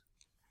things.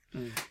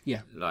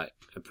 Yeah, like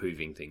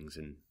approving things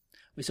and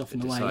it's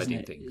often the way, isn't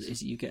it? Is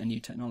that you get a new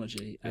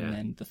technology and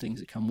then the things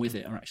that come with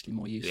it are actually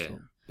more useful.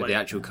 Yeah. But the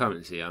actual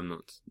currency, I'm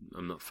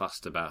not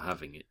fussed about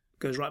having it.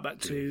 Goes right back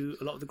to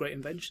a lot of the great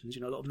inventions.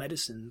 A lot of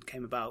medicine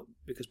came about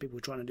because people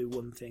were trying to do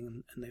one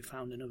thing and they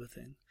found another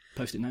thing.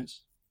 Post-it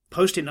notes.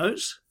 Post-it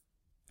notes.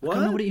 What? I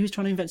can't remember he was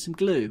trying to invent some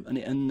glue, and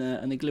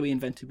the glue he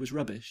invented was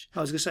rubbish. I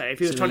was going to say, if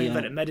he was trying to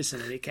invent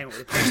medicine and he came up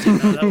with a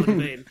post-it note, that would have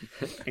been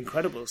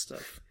incredible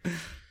stuff.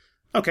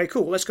 Okay,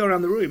 cool. Let's go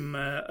around the room.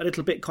 A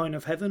little Bitcoin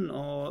of heaven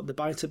or the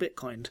bite of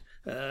Bitcoin?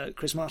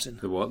 Chris Martin.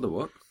 The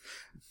what?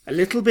 A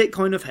little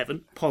Bitcoin of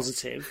heaven,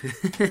 positive,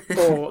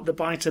 or the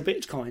bite of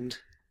Bitcoin?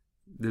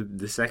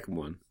 The second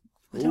one.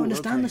 I don't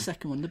understand the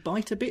second one. The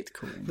bite of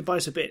Bitcoin. The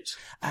bite of bit.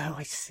 Oh,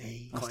 I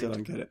see. I still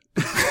don't get it.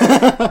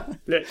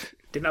 Look,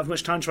 didn't have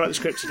much time to write the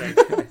script today.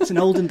 It's an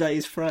olden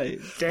days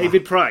phrase.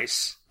 David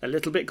Price. A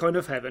little Bitcoin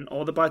of heaven,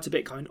 or the bite of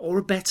Bitcoin, or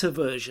a better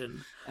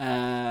version?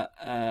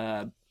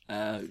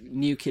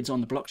 New Kids on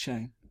the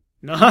Blockchain.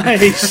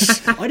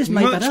 Nice. I just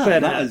made that up.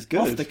 Better. That is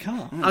good. Off the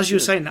cuff. As you were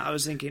saying that, I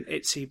was thinking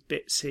itsy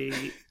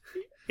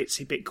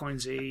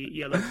Bitcoinsy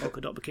yellow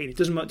polka dot bikini.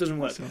 Doesn't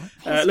work.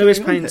 Lewis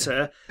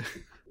Painter.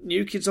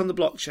 New Kids on the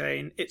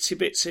Blockchain, itsy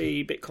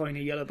bitsy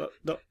Bitcoiny yellow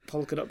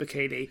polka dot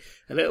bikini,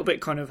 a little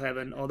Bitcoin of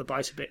heaven, or the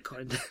bite of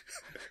Bitcoin.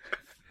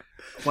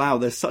 Wow,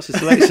 there's such a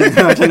selection.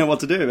 I don't know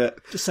what to do with it.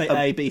 Just say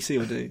A, B, C,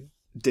 or D.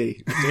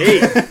 D.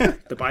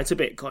 The bite of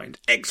Bitcoin.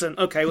 Excellent.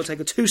 Okay, we'll take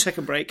a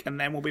 2-second break and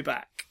then we'll be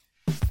back.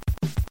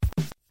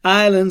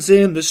 Islands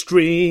in the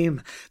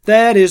stream,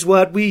 that is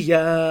what we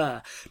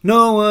are.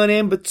 No one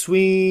in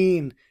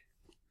between.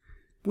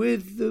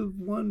 With the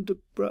wonder...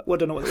 Well, I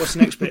don't know what's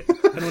the next bit.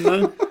 Anyone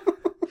know?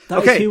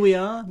 That is who we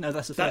are? No,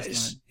 that's the first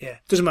line. Yeah,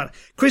 doesn't matter.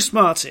 Chris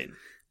Martin,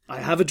 I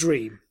have a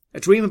dream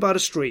about a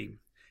stream.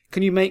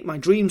 Can you make my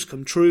dreams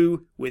come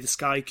true with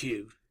Sky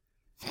Q?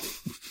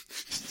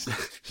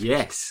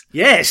 Yes.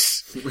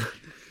 Yes!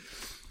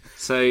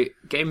 So,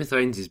 Game of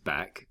Thrones is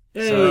back.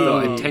 Hey, so I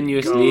thought I'd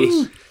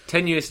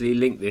tenuously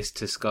link this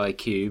to Sky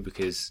Q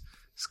because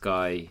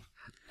Sky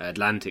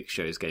Atlantic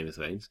shows Game of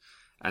Thrones.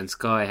 And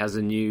Sky has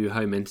a new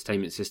home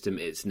entertainment system,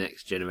 its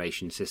next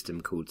generation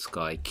system called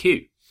Sky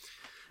Q,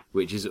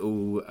 which is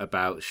all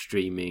about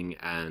streaming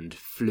and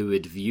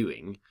fluid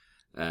viewing.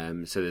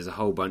 So there's a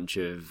whole bunch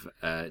of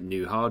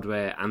new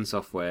hardware and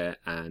software,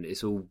 and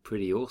it's all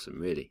pretty awesome,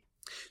 really.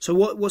 So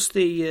what's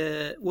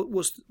the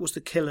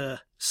killer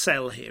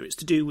sell here? It's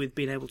to do with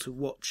being able to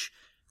watch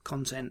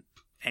content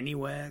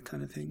anywhere,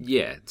 kind of thing.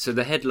 Yeah. So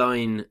the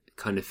headline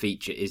kind of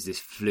feature is this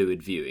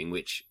fluid viewing,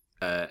 which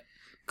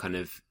kind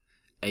of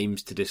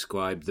aims to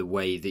describe the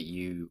way that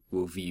you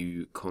will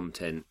view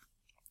content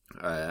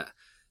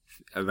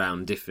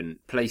around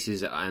different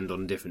places and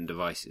on different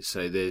devices.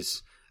 So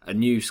there's a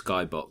new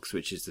Skybox,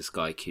 which is the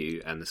Sky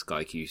Q, and the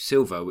Sky Q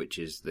Silver, which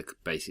is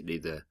basically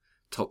the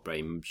top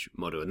range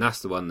model, and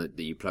that's the one that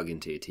you plug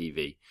into your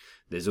TV.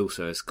 There's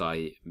also a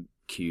Sky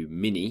Q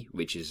Mini,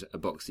 which is a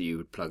box that you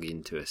would plug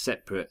into a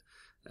second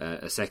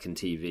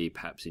TV,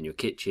 perhaps in your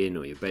kitchen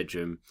or your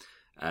bedroom,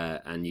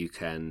 and you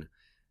can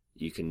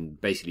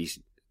basically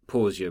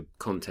pause your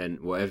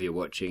content, whatever you're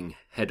watching,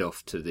 head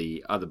off to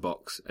the other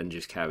box and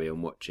just carry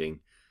on watching.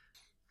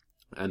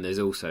 And there's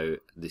also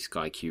the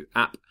Sky Q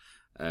app,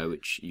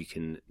 which you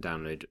can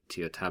download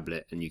to your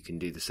tablet, and you can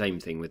do the same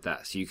thing with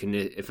that. So you can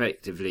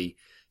effectively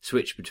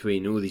switch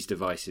between all these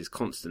devices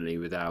constantly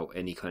without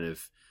any kind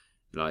of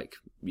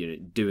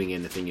doing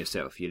anything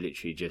yourself. You're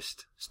literally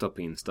just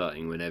stopping and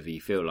starting whenever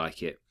you feel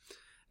like it.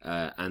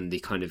 And the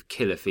kind of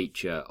killer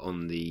feature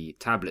on the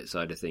tablet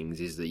side of things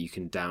is that you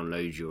can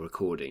download your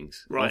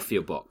recordings off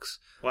your box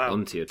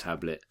onto your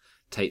tablet,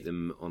 take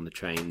them on the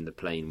train, the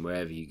plane,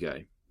 wherever you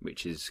go,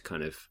 which is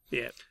kind of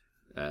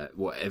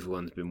what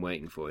everyone's been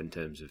waiting for in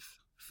terms of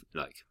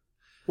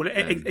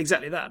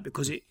exactly that,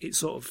 because it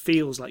sort of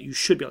feels like you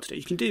should be able to do it.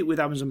 You can do it with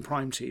Amazon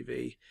Prime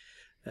TV.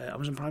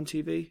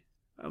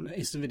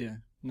 Instant Video.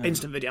 No.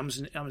 Instant Video,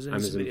 Amazon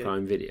Instant Video.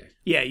 Prime Video.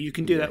 Yeah, you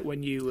can do that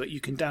when you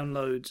can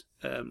download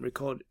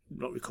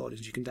not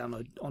recordings. You can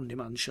download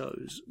on-demand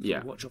shows.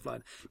 Watch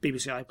offline.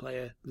 BBC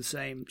iPlayer, the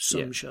same.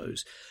 Some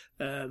shows,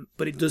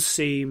 but it does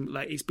seem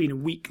like it's been a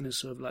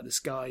weakness of like the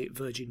Sky,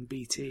 Virgin,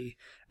 BT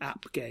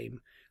app game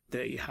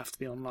that you have to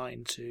be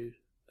online to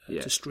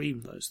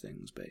stream those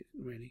things. But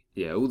really,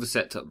 all the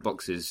set-top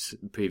boxes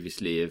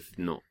previously have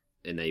not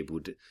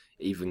enabled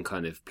even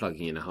kind of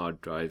plugging in a hard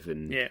drive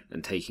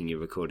and taking your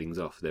recordings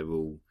off. They're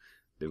all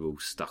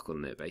stuck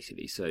on there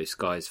basically. So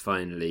Sky's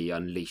finally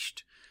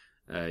unleashed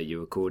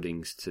your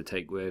recordings to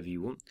take wherever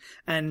you want.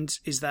 And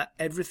is that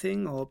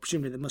everything, or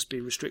presumably there must be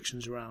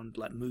restrictions around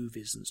like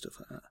movies and stuff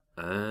like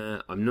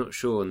that? I'm not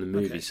sure on the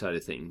movie side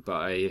of things, but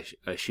I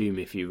assume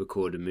if you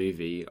record a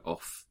movie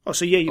off... Oh,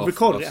 so you've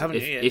recorded it,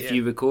 haven't you? If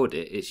you record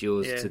it, it's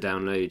yours to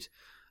download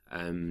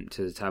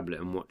to the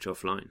tablet and watch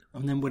offline.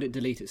 And then would it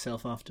delete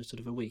itself after sort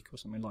of a week or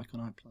something like on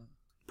iPlayer?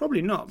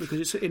 Probably not, because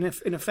it's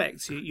in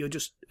effect you're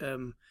just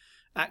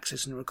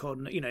accessing and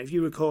recording. If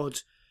you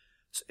record,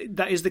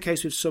 that is the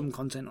case with some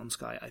content on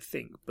Sky, I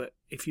think. But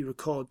if you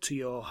record to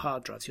your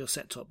hard drive, to your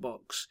set-top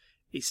box,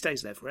 it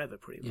stays there forever,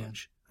 pretty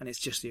much, and it's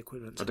just the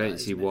equivalent. I don't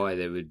see why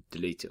they would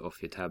delete it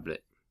off your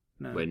tablet.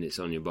 No. When it's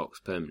on your box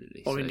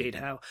permanently. Or indeed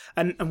how.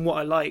 And what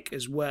I like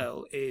as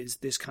well is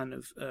this kind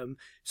of...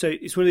 so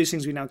it's one of these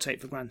things we now take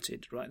for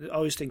granted, right? I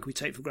always think we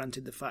take for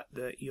granted the fact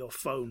that your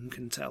phone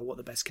can tell what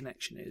the best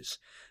connection is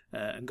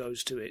and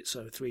goes to it,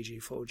 so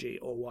 3G, 4G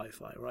or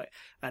Wi-Fi, right?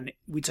 And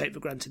we take for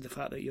granted the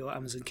fact that your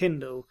Amazon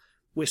Kindle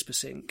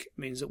WhisperSync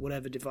means that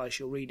whatever device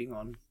you're reading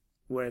on,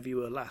 wherever you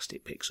were last,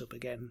 it picks up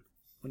again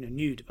on your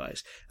new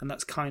device. And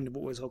that's kind of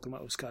what we're talking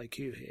about with Sky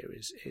Q here,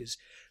 is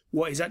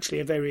what is actually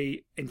a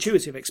very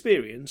intuitive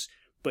experience,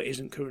 but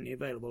isn't currently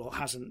available or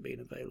hasn't been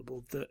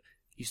available, that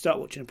you start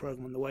watching a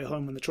programme on the way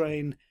home on the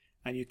train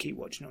and you keep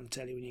watching it on the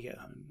telly when you get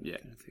home.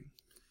 Kind of thing.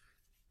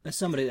 As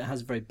somebody that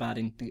has a very bad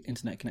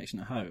internet connection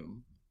at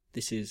home,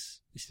 this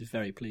is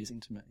very pleasing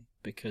to me,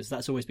 because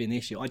that's always been the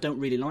issue. I don't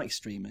really like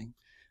streaming.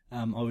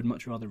 I would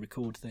much rather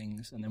record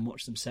things and then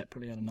watch them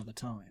separately at another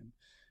time.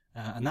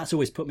 And that's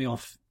always put me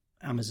off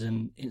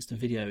Amazon Instant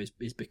Video,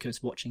 is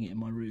because watching it in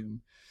my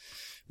room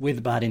with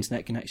a bad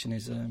internet connection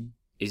is...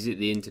 Is it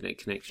the internet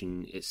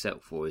connection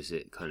itself, or is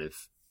it kind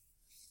of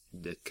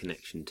the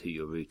connection to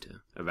your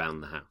router around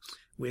the house?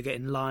 We're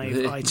getting live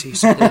IT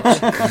support.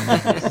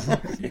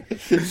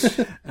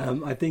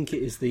 I think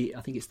it's the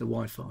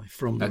Wi-Fi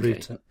from the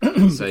router.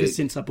 Because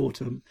since I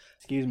bought a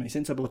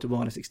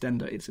wireless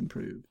extender, it's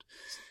improved.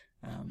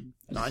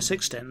 Nice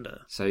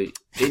extender. So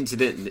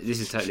this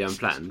is totally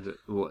unplanned.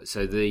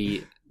 So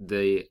the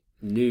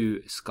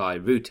new Sky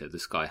router, the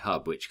Sky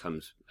Hub, which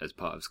comes as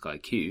part of Sky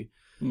Q,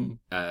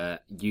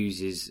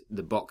 uses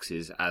the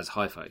boxes as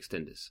hi-fi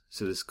extenders.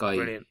 So the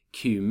Sky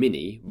Q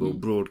Mini will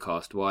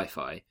broadcast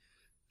Wi-Fi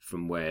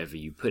from wherever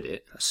you put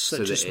it. That's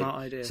such a smart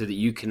idea. So that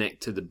you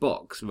connect to the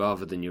box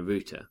rather than your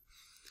router,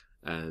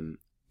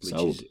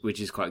 which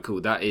is quite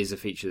cool. That is a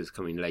feature that's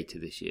coming later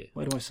this year.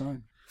 Where do I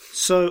sign?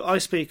 So I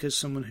speak as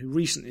someone who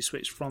recently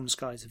switched from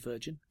Sky to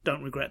Virgin.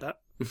 Don't regret that.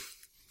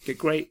 Get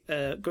great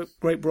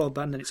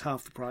broadband and it's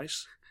half the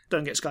price.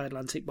 Don't get Sky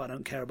Atlantic, but I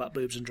don't care about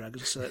boobs and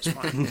dragons, so it's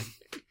fine.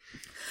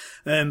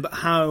 But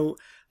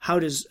how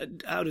does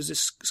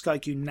this Sky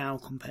Q now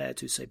compare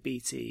to, say,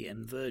 BT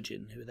and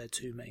Virgin, who are their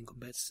two main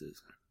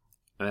competitors?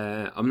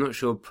 I'm not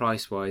sure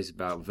price-wise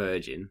about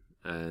Virgin.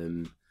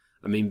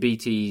 I mean,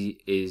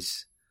 BT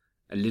is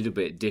a little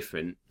bit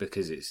different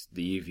because it's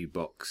the UV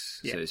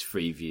box, so it's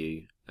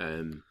Freeview,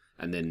 and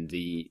then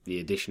the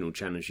additional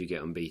channels you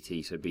get on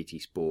BT, so BT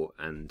Sport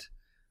and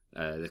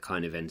the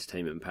kind of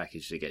entertainment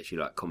package that gets you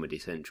like Comedy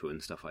Central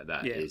and stuff like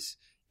that is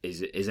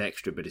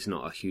extra, but it's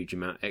not a huge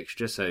amount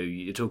extra. So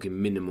you're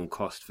talking minimal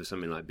cost for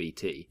something like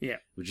BT,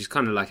 which is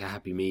kind of like a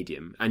happy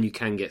medium. And you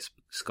can get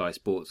Sky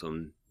Sports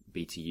on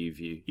BT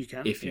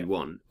UView if you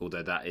want,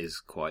 although that is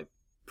quite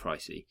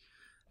pricey.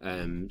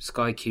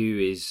 Sky Q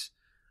is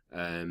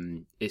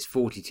it's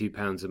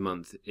 £42 a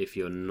month if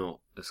you're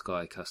not a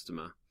Sky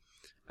customer.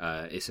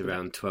 It's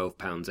around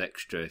 £12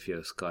 extra if you're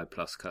a Sky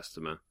Plus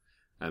customer.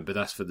 But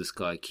that's for the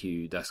Sky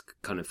Q. That's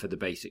kind of for the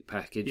basic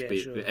package.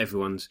 But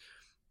everyone's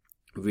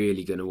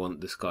really going to want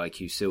the Sky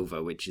Q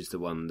Silver, which is the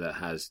one that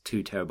has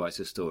 2 terabytes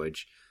of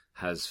storage,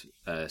 has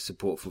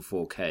support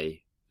for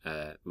 4K,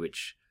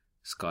 which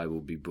Sky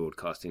will be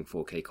broadcasting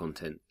 4K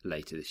content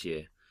later this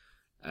year.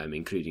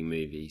 including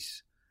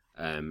movies,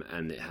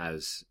 and it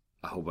has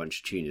a whole bunch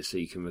of tuners, so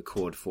you can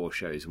record 4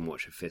 shows and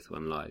watch a 5th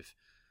one live,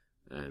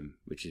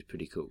 which is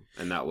pretty cool.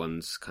 And that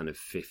one's kind of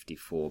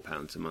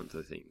 £54 a month,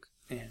 I think.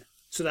 Yeah.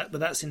 So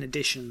that's in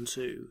addition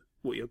to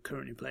what you're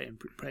currently playing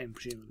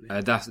presumably.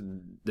 That's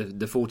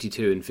the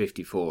 42 and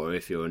 54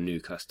 if you're a new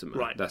customer.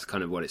 Right. That's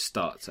kind of what it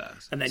starts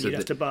as. And then you'd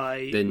have to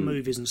buy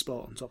movies and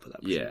sport on top of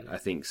that. Yeah, I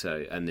think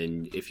so. And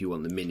then if you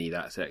want the mini,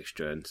 that's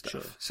extra and stuff.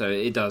 Sure. So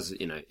it does,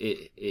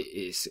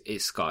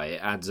 it's Sky.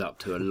 It adds up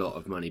to a lot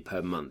of money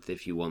per month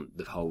if you want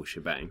the whole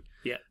shebang.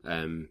 Yeah.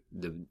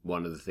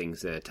 One of the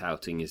things they're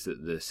touting is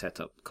that the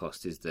setup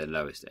cost is their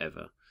lowest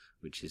ever,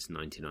 which is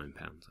 £99,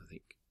 I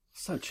think.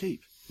 So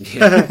cheap.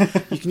 Yeah.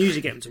 You can usually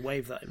get them to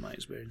waive that in my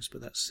experience,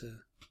 but that's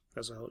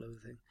a whole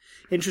other thing.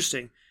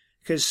 Interesting,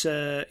 because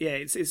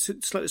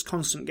it's like this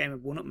constant game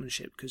of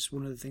one-upmanship. Because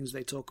one of the things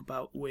they talk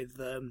about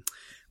with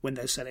when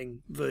they're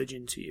selling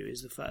Virgin to you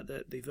is the fact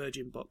that the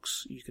Virgin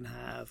box, you can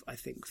have, I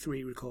think,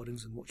 3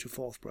 recordings and watch a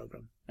 4th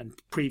program, and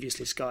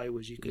previously Sky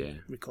was you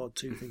could record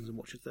 2 things and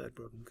watch a 3rd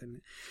program.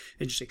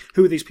 Interesting.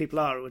 Who these people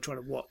are who are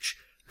trying to watch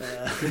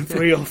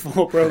 3 or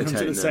 4 programs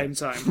at the same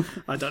time.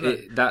 I don't know.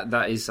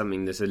 That is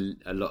something that's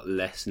a lot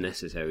less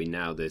necessary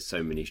now. There's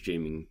so many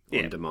streaming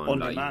on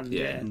demand. I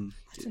don't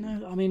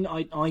know. I mean,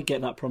 I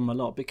get that problem a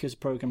lot because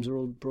programs are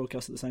all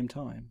broadcast at the same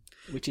time,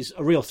 which is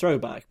a real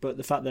throwback. But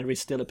the fact there is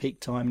still a peak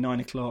time,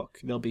 9 o'clock,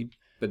 they'll be.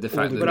 But the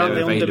fact that they're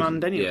available, on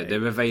demand anyway. Yeah,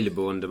 they're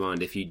available on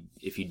demand. If you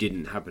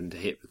didn't happen to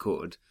hit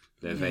record,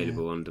 they're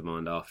available on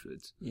demand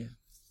afterwards. Yeah,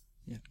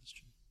 that's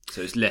true.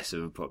 So it's less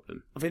of a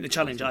problem. I think the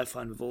challenge I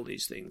find with all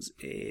these things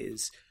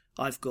is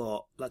I've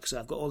got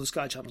all the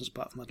Sky channels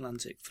apart from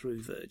Atlantic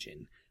through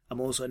Virgin. I'm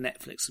also a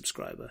Netflix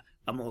subscriber.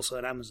 I'm also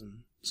an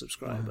Amazon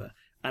subscriber. Wow.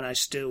 And I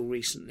still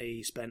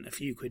recently spent a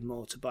few quid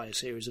more to buy a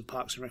series of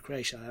Parks and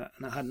Recreation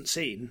and I hadn't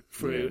seen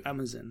through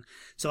Amazon.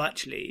 So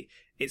actually,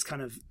 it's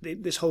kind of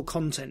this whole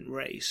content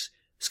race.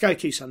 Sky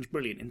Q sounds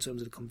brilliant in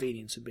terms of the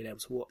convenience of being able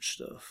to watch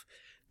stuff,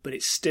 but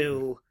it's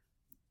still...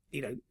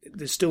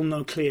 there's still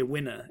no clear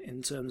winner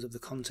in terms of the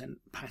content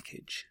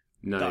package.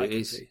 No,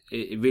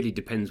 it really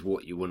depends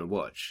what you want to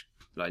watch.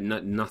 Like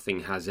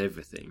nothing has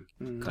everything,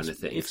 kind of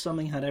thing. If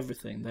something had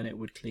everything, then it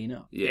would clean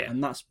up. Yeah,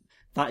 and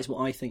that is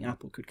what I think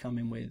Apple could come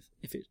in with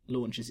if it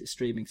launches its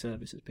streaming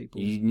services.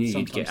 People, you knew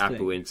you'd get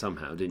Apple in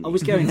somehow, didn't you? I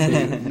was going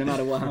to, no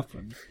matter what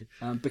happened,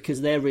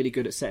 because they're really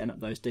good at setting up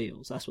those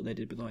deals. That's what they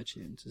did with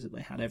iTunes, is that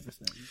they had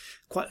everything.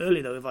 Quite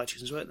early though with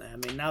iTunes, weren't they? I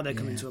mean, now they're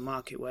coming to a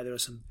market where there are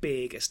some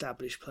big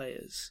established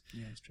players.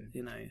 Yeah, it's true.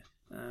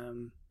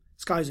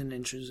 Sky's in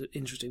an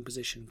interesting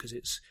position because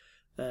it's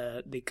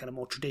the kind of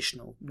more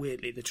traditional,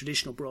 weirdly, the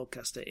traditional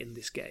broadcaster in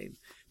this game.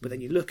 But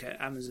then you look at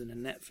Amazon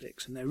and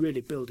Netflix, and they're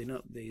really building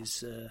up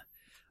these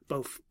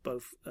both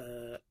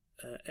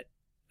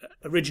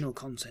original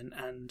content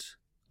and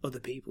other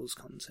people's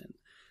content.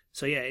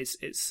 So yeah,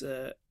 it's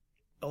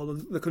although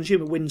the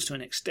consumer wins to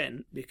an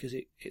extent because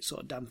it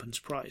sort of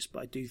dampens price, but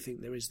I do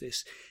think there is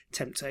this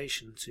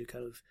temptation to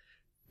kind of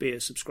be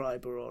a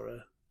subscriber or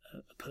a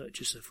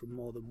purchaser from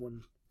more than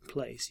one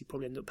place. You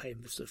probably end up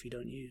paying for stuff you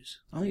don't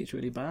use. I think it's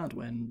really bad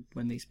when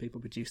these people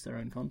produce their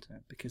own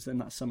content, because then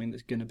that's something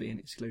that's going to be an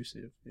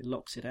exclusive. It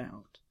locks it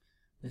out.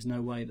 There's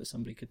no way that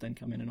somebody could then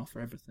come in and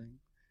offer everything.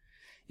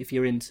 If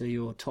you're into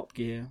your Top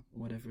Gear,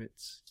 or whatever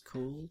it's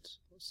called,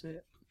 what's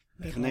it?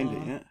 They haven't named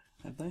it yet,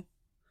 have they?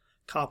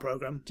 Car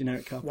program.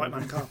 Generic car White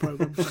program. man car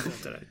program. I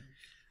don't know.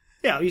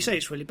 Yeah, you say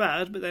it's really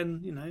bad, but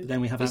then, But then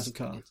we have House of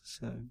Cards,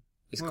 so...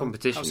 It's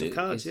competition. House of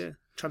Cards,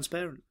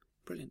 transparent.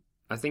 Brilliant.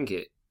 I think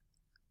it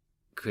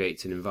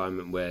creates an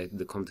environment where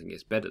the content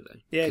gets better, though.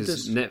 Yeah, it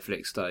does. Because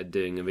Netflix started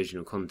doing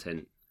original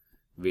content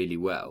really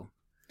well,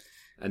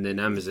 and then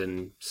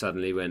Amazon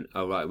suddenly went,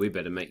 "Oh right, we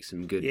better make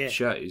some good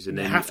shows." And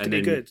they then have to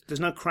be good. There's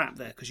no crap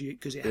there because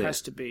it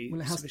has to be.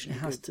 Well, it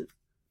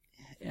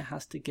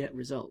has to get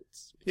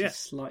results, which is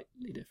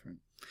slightly different.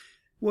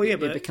 Well, yeah,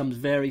 but it becomes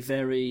very,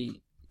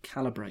 very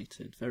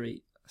calibrated.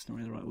 That's not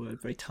really the right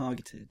word. Very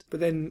targeted. But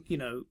then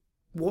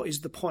what is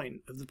the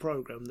point of the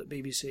programme that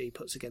BBC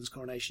puts against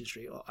Coronation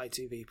Street or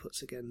ITV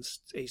puts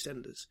against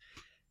EastEnders?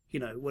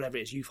 Whatever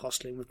it is, Youth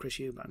Hostling with Chris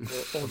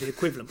Eubank or the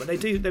equivalent. But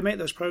they make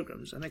those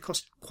programmes and they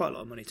cost quite a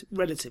lot of money,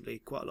 relatively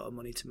quite a lot of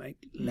money to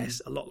make,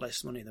 a lot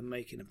less money than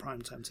making a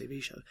primetime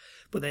TV show.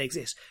 But they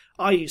exist.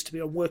 I used to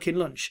be on Working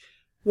Lunch.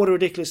 What a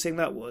ridiculous thing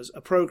that was,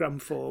 a programme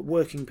for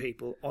working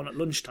people on at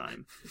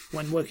lunchtime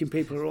when working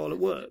people are all at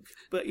work.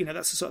 But,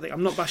 that's the sort of thing.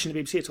 I'm not bashing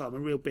the BBC at all. I'm a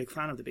real big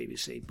fan of the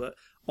BBC. But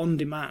on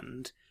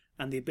demand...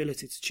 and the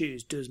ability to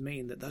choose does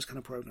mean that those kind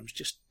of programs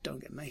just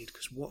don't get made,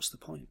 because what's the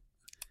point?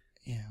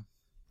 Yeah.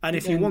 And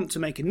if you want to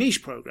make a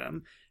niche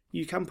program,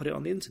 you can put it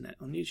on the internet,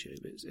 on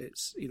YouTube.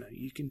 It's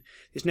you can.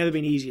 It's never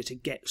been easier to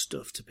get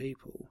stuff to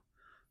people.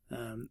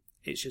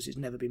 It's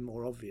never been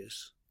more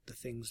obvious the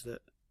things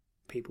that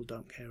people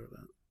don't care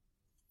about.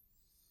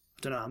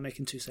 I don't know. I'm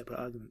making two separate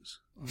arguments.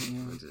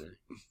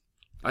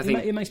 I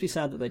think it makes me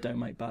sad that they don't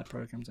make bad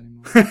programs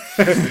anymore.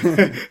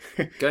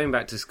 going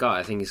back to Sky,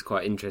 I think it's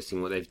quite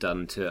interesting what they've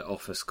done to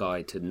offer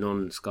Sky to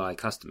non-Sky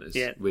customers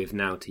with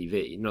Now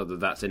TV. Not that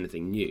that's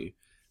anything new,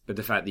 but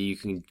the fact that you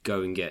can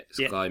go and get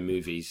Sky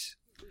movies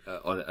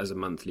as a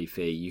monthly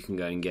fee, you can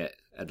go and get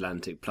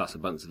Atlantic plus a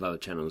bunch of other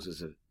channels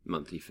as a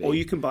monthly fee. Or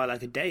you can buy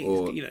like a day,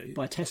 or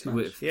buy a test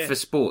match. For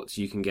sports,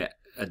 you can get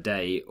a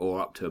day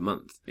or up to a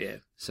month. Yeah.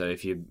 So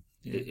if you,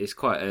 it's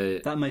quite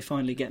a... That may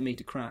finally get me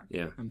to crack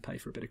and pay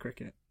for a bit of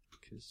cricket,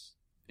 because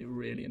it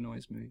really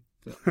annoys me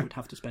that I would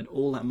have to spend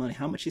all that money.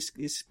 How much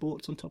is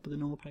sports on top of the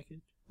normal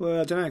package?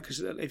 Well, I don't know,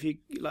 because if you,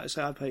 like I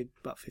say, I paid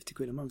about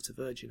 £50 a month to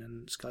Virgin,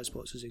 and Sky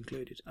Sports is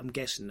included. I'm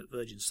guessing that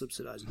Virgin's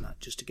subsidising that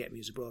just to get me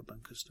as a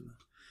broadband customer.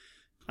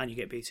 And you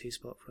get BT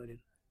Sport thrown in.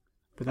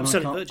 But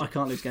then I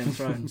can't lose Game of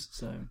Thrones,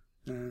 so...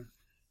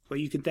 Well,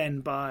 you could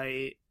then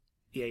buy...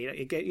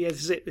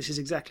 this is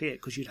exactly it,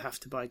 because you'd have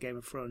to buy Game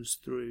of Thrones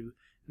through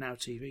Now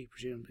TV,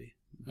 presumably.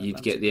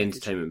 You'd get the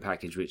entertainment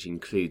package, which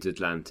includes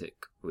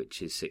Atlantic,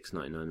 which is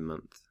 $6.99 a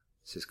month.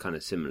 So it's kind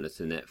of similar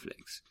to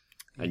Netflix.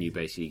 And you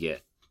basically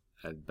get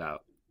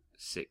about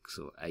 6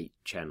 or 8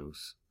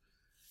 channels,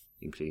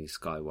 including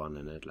Sky One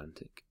and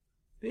Atlantic.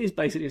 It is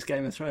basically just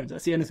Game of Thrones.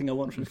 That's the only thing I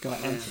want from Sky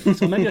Atlantic.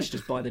 So maybe I should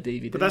just buy the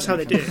DVD. But that's how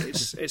they do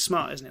it. It's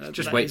smart, isn't it?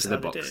 Just wait for the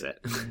box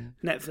set.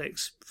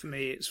 Netflix, for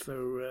me, it's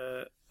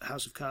for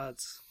House of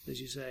Cards,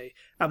 as you say.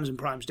 Amazon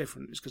Prime's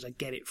different. It's because I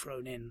get it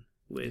thrown in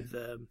with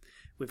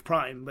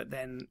Prime, but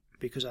then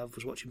because I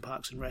was watching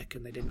Parks and Rec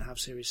and they didn't have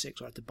Series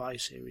 6, I had to buy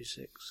Series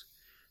 6.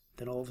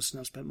 Then all of a sudden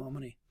I've spent more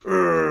money.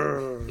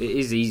 It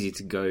is easy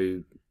to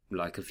go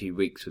like a few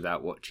weeks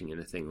without watching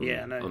anything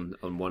on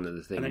one of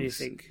the things. And then you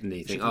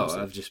think,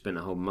 I've just spent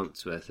a whole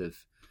month's worth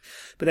of...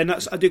 But then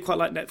I do quite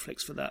like Netflix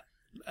for that.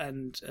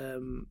 And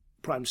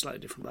Prime's slightly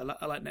different. But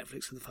I like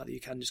Netflix for the fact that you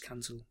can just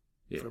cancel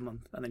for a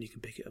month and then you can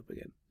pick it up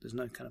again. There's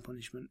no kind of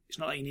punishment. It's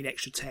not like you need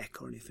extra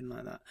tech or anything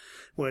like that.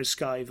 Whereas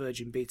Sky,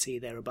 Virgin, BT,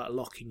 they're about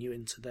locking you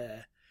into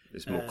their...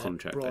 It's more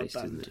contract-based,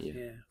 isn't it?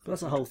 Yeah. But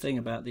that's the whole thing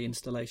about the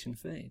installation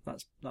fee.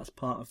 That's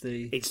part of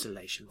the...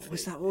 Installation fee.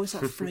 What was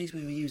that phrase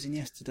we were using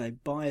yesterday?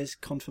 Buyer's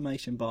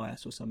confirmation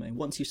bias or something.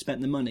 Once you've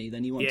spent the money,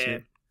 then you want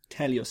to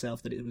tell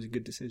yourself that it was a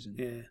good decision.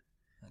 Yeah.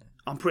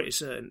 I'm pretty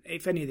certain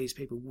if any of these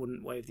people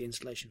wouldn't waive the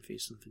installation fee,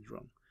 something's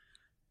wrong.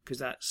 Because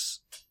that's,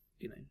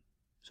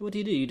 So what do?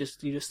 You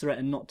just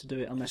threaten not to do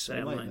it unless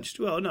they waive it?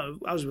 Well, no,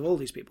 as with all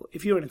these people,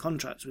 if you're in a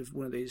contract with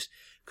one of these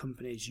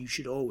companies, you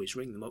should always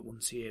ring them up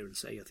once a year and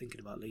say you're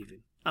thinking about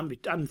leaving.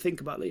 And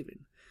think about leaving.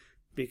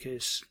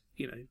 Because,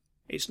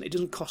 it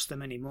doesn't cost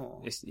them any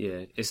more.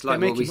 It's like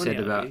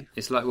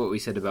what we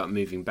said about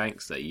moving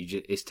banks though.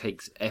 It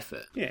takes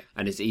effort. Yeah.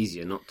 And it's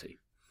easier not to.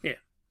 Yeah.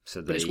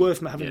 So but it's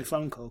worth having the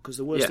phone call, because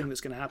the worst thing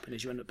that's going to happen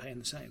is you end up paying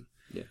the same.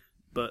 Yeah.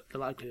 But the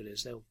likelihood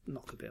is they'll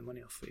knock a bit of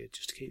money off for you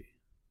just to keep you.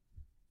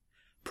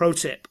 Pro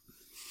tip.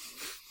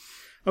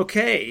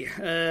 Okay,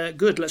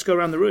 good. Let's go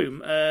around the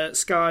room.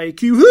 Sky,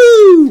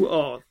 Q-hoo!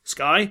 Or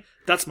Sky,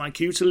 that's my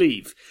cue to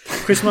leave.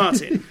 Chris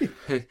Martin.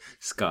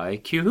 Sky,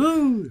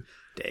 Q-hoo!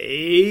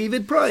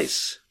 David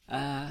Price.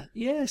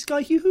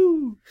 Sky,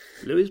 Q-hoo!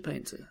 Lewis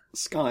Painter.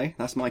 Sky,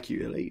 that's my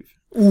cue to leave.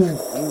 Ooh.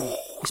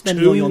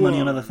 Spending all your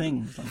money on other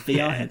things, like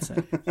VR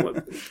headset.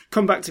 Well,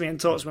 come back to me and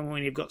talk to me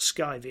when you've got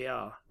Sky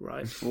VR,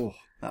 right? Oh,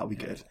 that'll be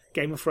good.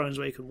 Game of Thrones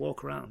where you can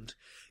walk around.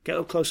 Get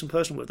up close and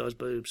personal with those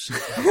boobs.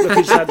 Look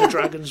inside the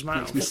dragon's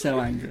mouth. Makes me so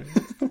angry.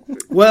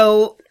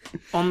 Well,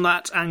 on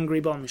that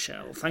angry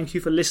bombshell, thank you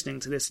for listening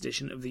to this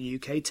edition of the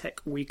UK Tech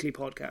Weekly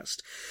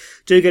podcast.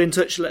 Do get in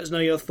touch to let us know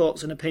your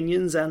thoughts and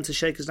opinions and to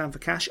shake us down for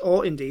cash,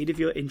 or indeed if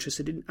you're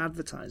interested in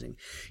advertising.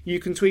 You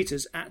can tweet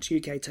us at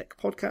UK Tech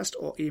Podcast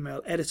or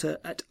email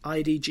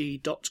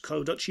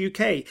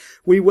editor@idg.co.uk.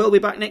 We will be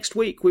back next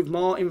week with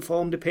more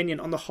informed opinion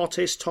on the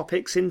hottest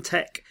topics in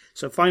tech.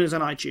 So find us on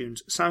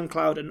iTunes,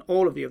 SoundCloud and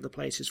all of the other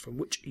places from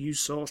which you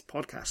source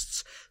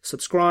podcasts.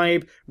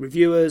 Subscribe,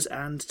 review us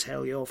and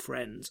tell your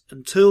friends.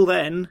 Until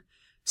then,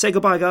 say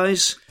goodbye,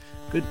 guys.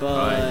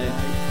 Goodbye.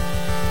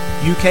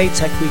 UK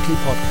Tech Weekly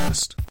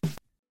podcast.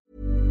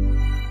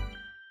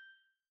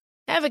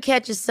 Ever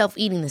catch yourself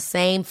eating the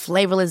same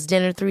flavorless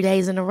dinner 3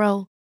 days in a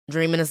row?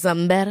 Dreaming of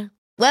something better?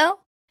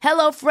 Well,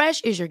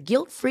 HelloFresh is your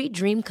guilt-free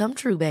dream come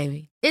true,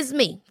 baby. It's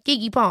me,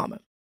 Keke Palmer.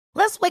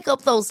 Let's wake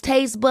up those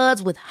taste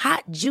buds with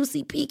hot,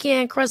 juicy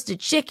pecan-crusted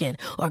chicken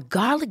or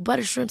garlic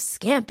butter shrimp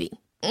scampi.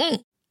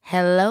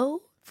 Hello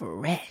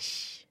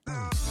Fresh.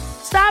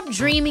 Stop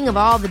dreaming of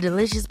all the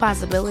delicious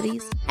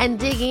possibilities and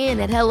dig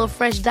in at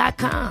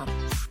HelloFresh.com.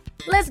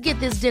 Let's get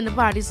this dinner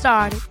party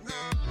started.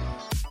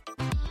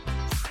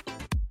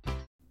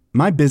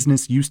 My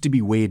business used to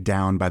be weighed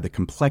down by the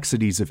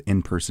complexities of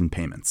in-person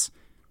payments.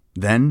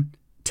 Then,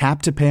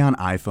 Tap to Pay on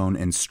iPhone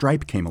and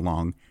Stripe came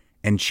along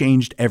and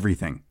changed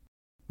everything.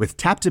 With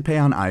Tap to Pay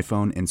on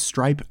iPhone and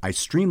Stripe, I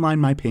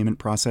streamlined my payment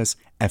process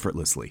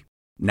effortlessly.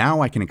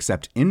 Now I can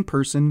accept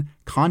in-person,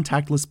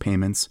 contactless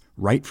payments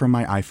right from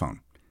my iPhone.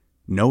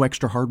 No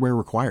extra hardware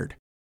required.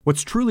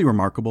 What's truly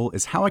remarkable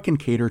is how I can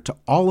cater to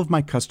all of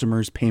my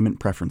customers' payment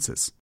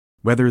preferences.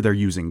 Whether they're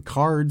using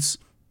cards,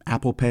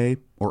 Apple Pay,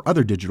 or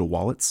other digital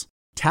wallets,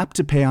 Tap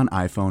to Pay on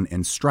iPhone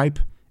and Stripe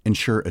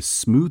ensure a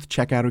smooth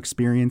checkout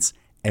experience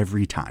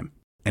every time.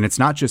 And it's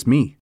not just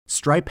me.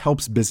 Stripe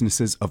helps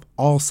businesses of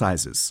all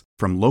sizes,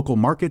 from local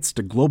markets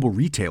to global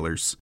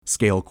retailers,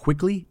 scale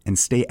quickly and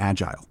stay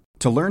agile.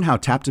 To learn how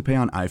Tap to Pay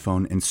on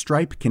iPhone and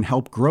Stripe can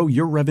help grow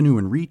your revenue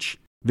and reach,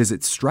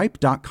 visit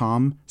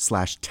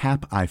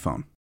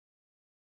stripe.com/tapiphone.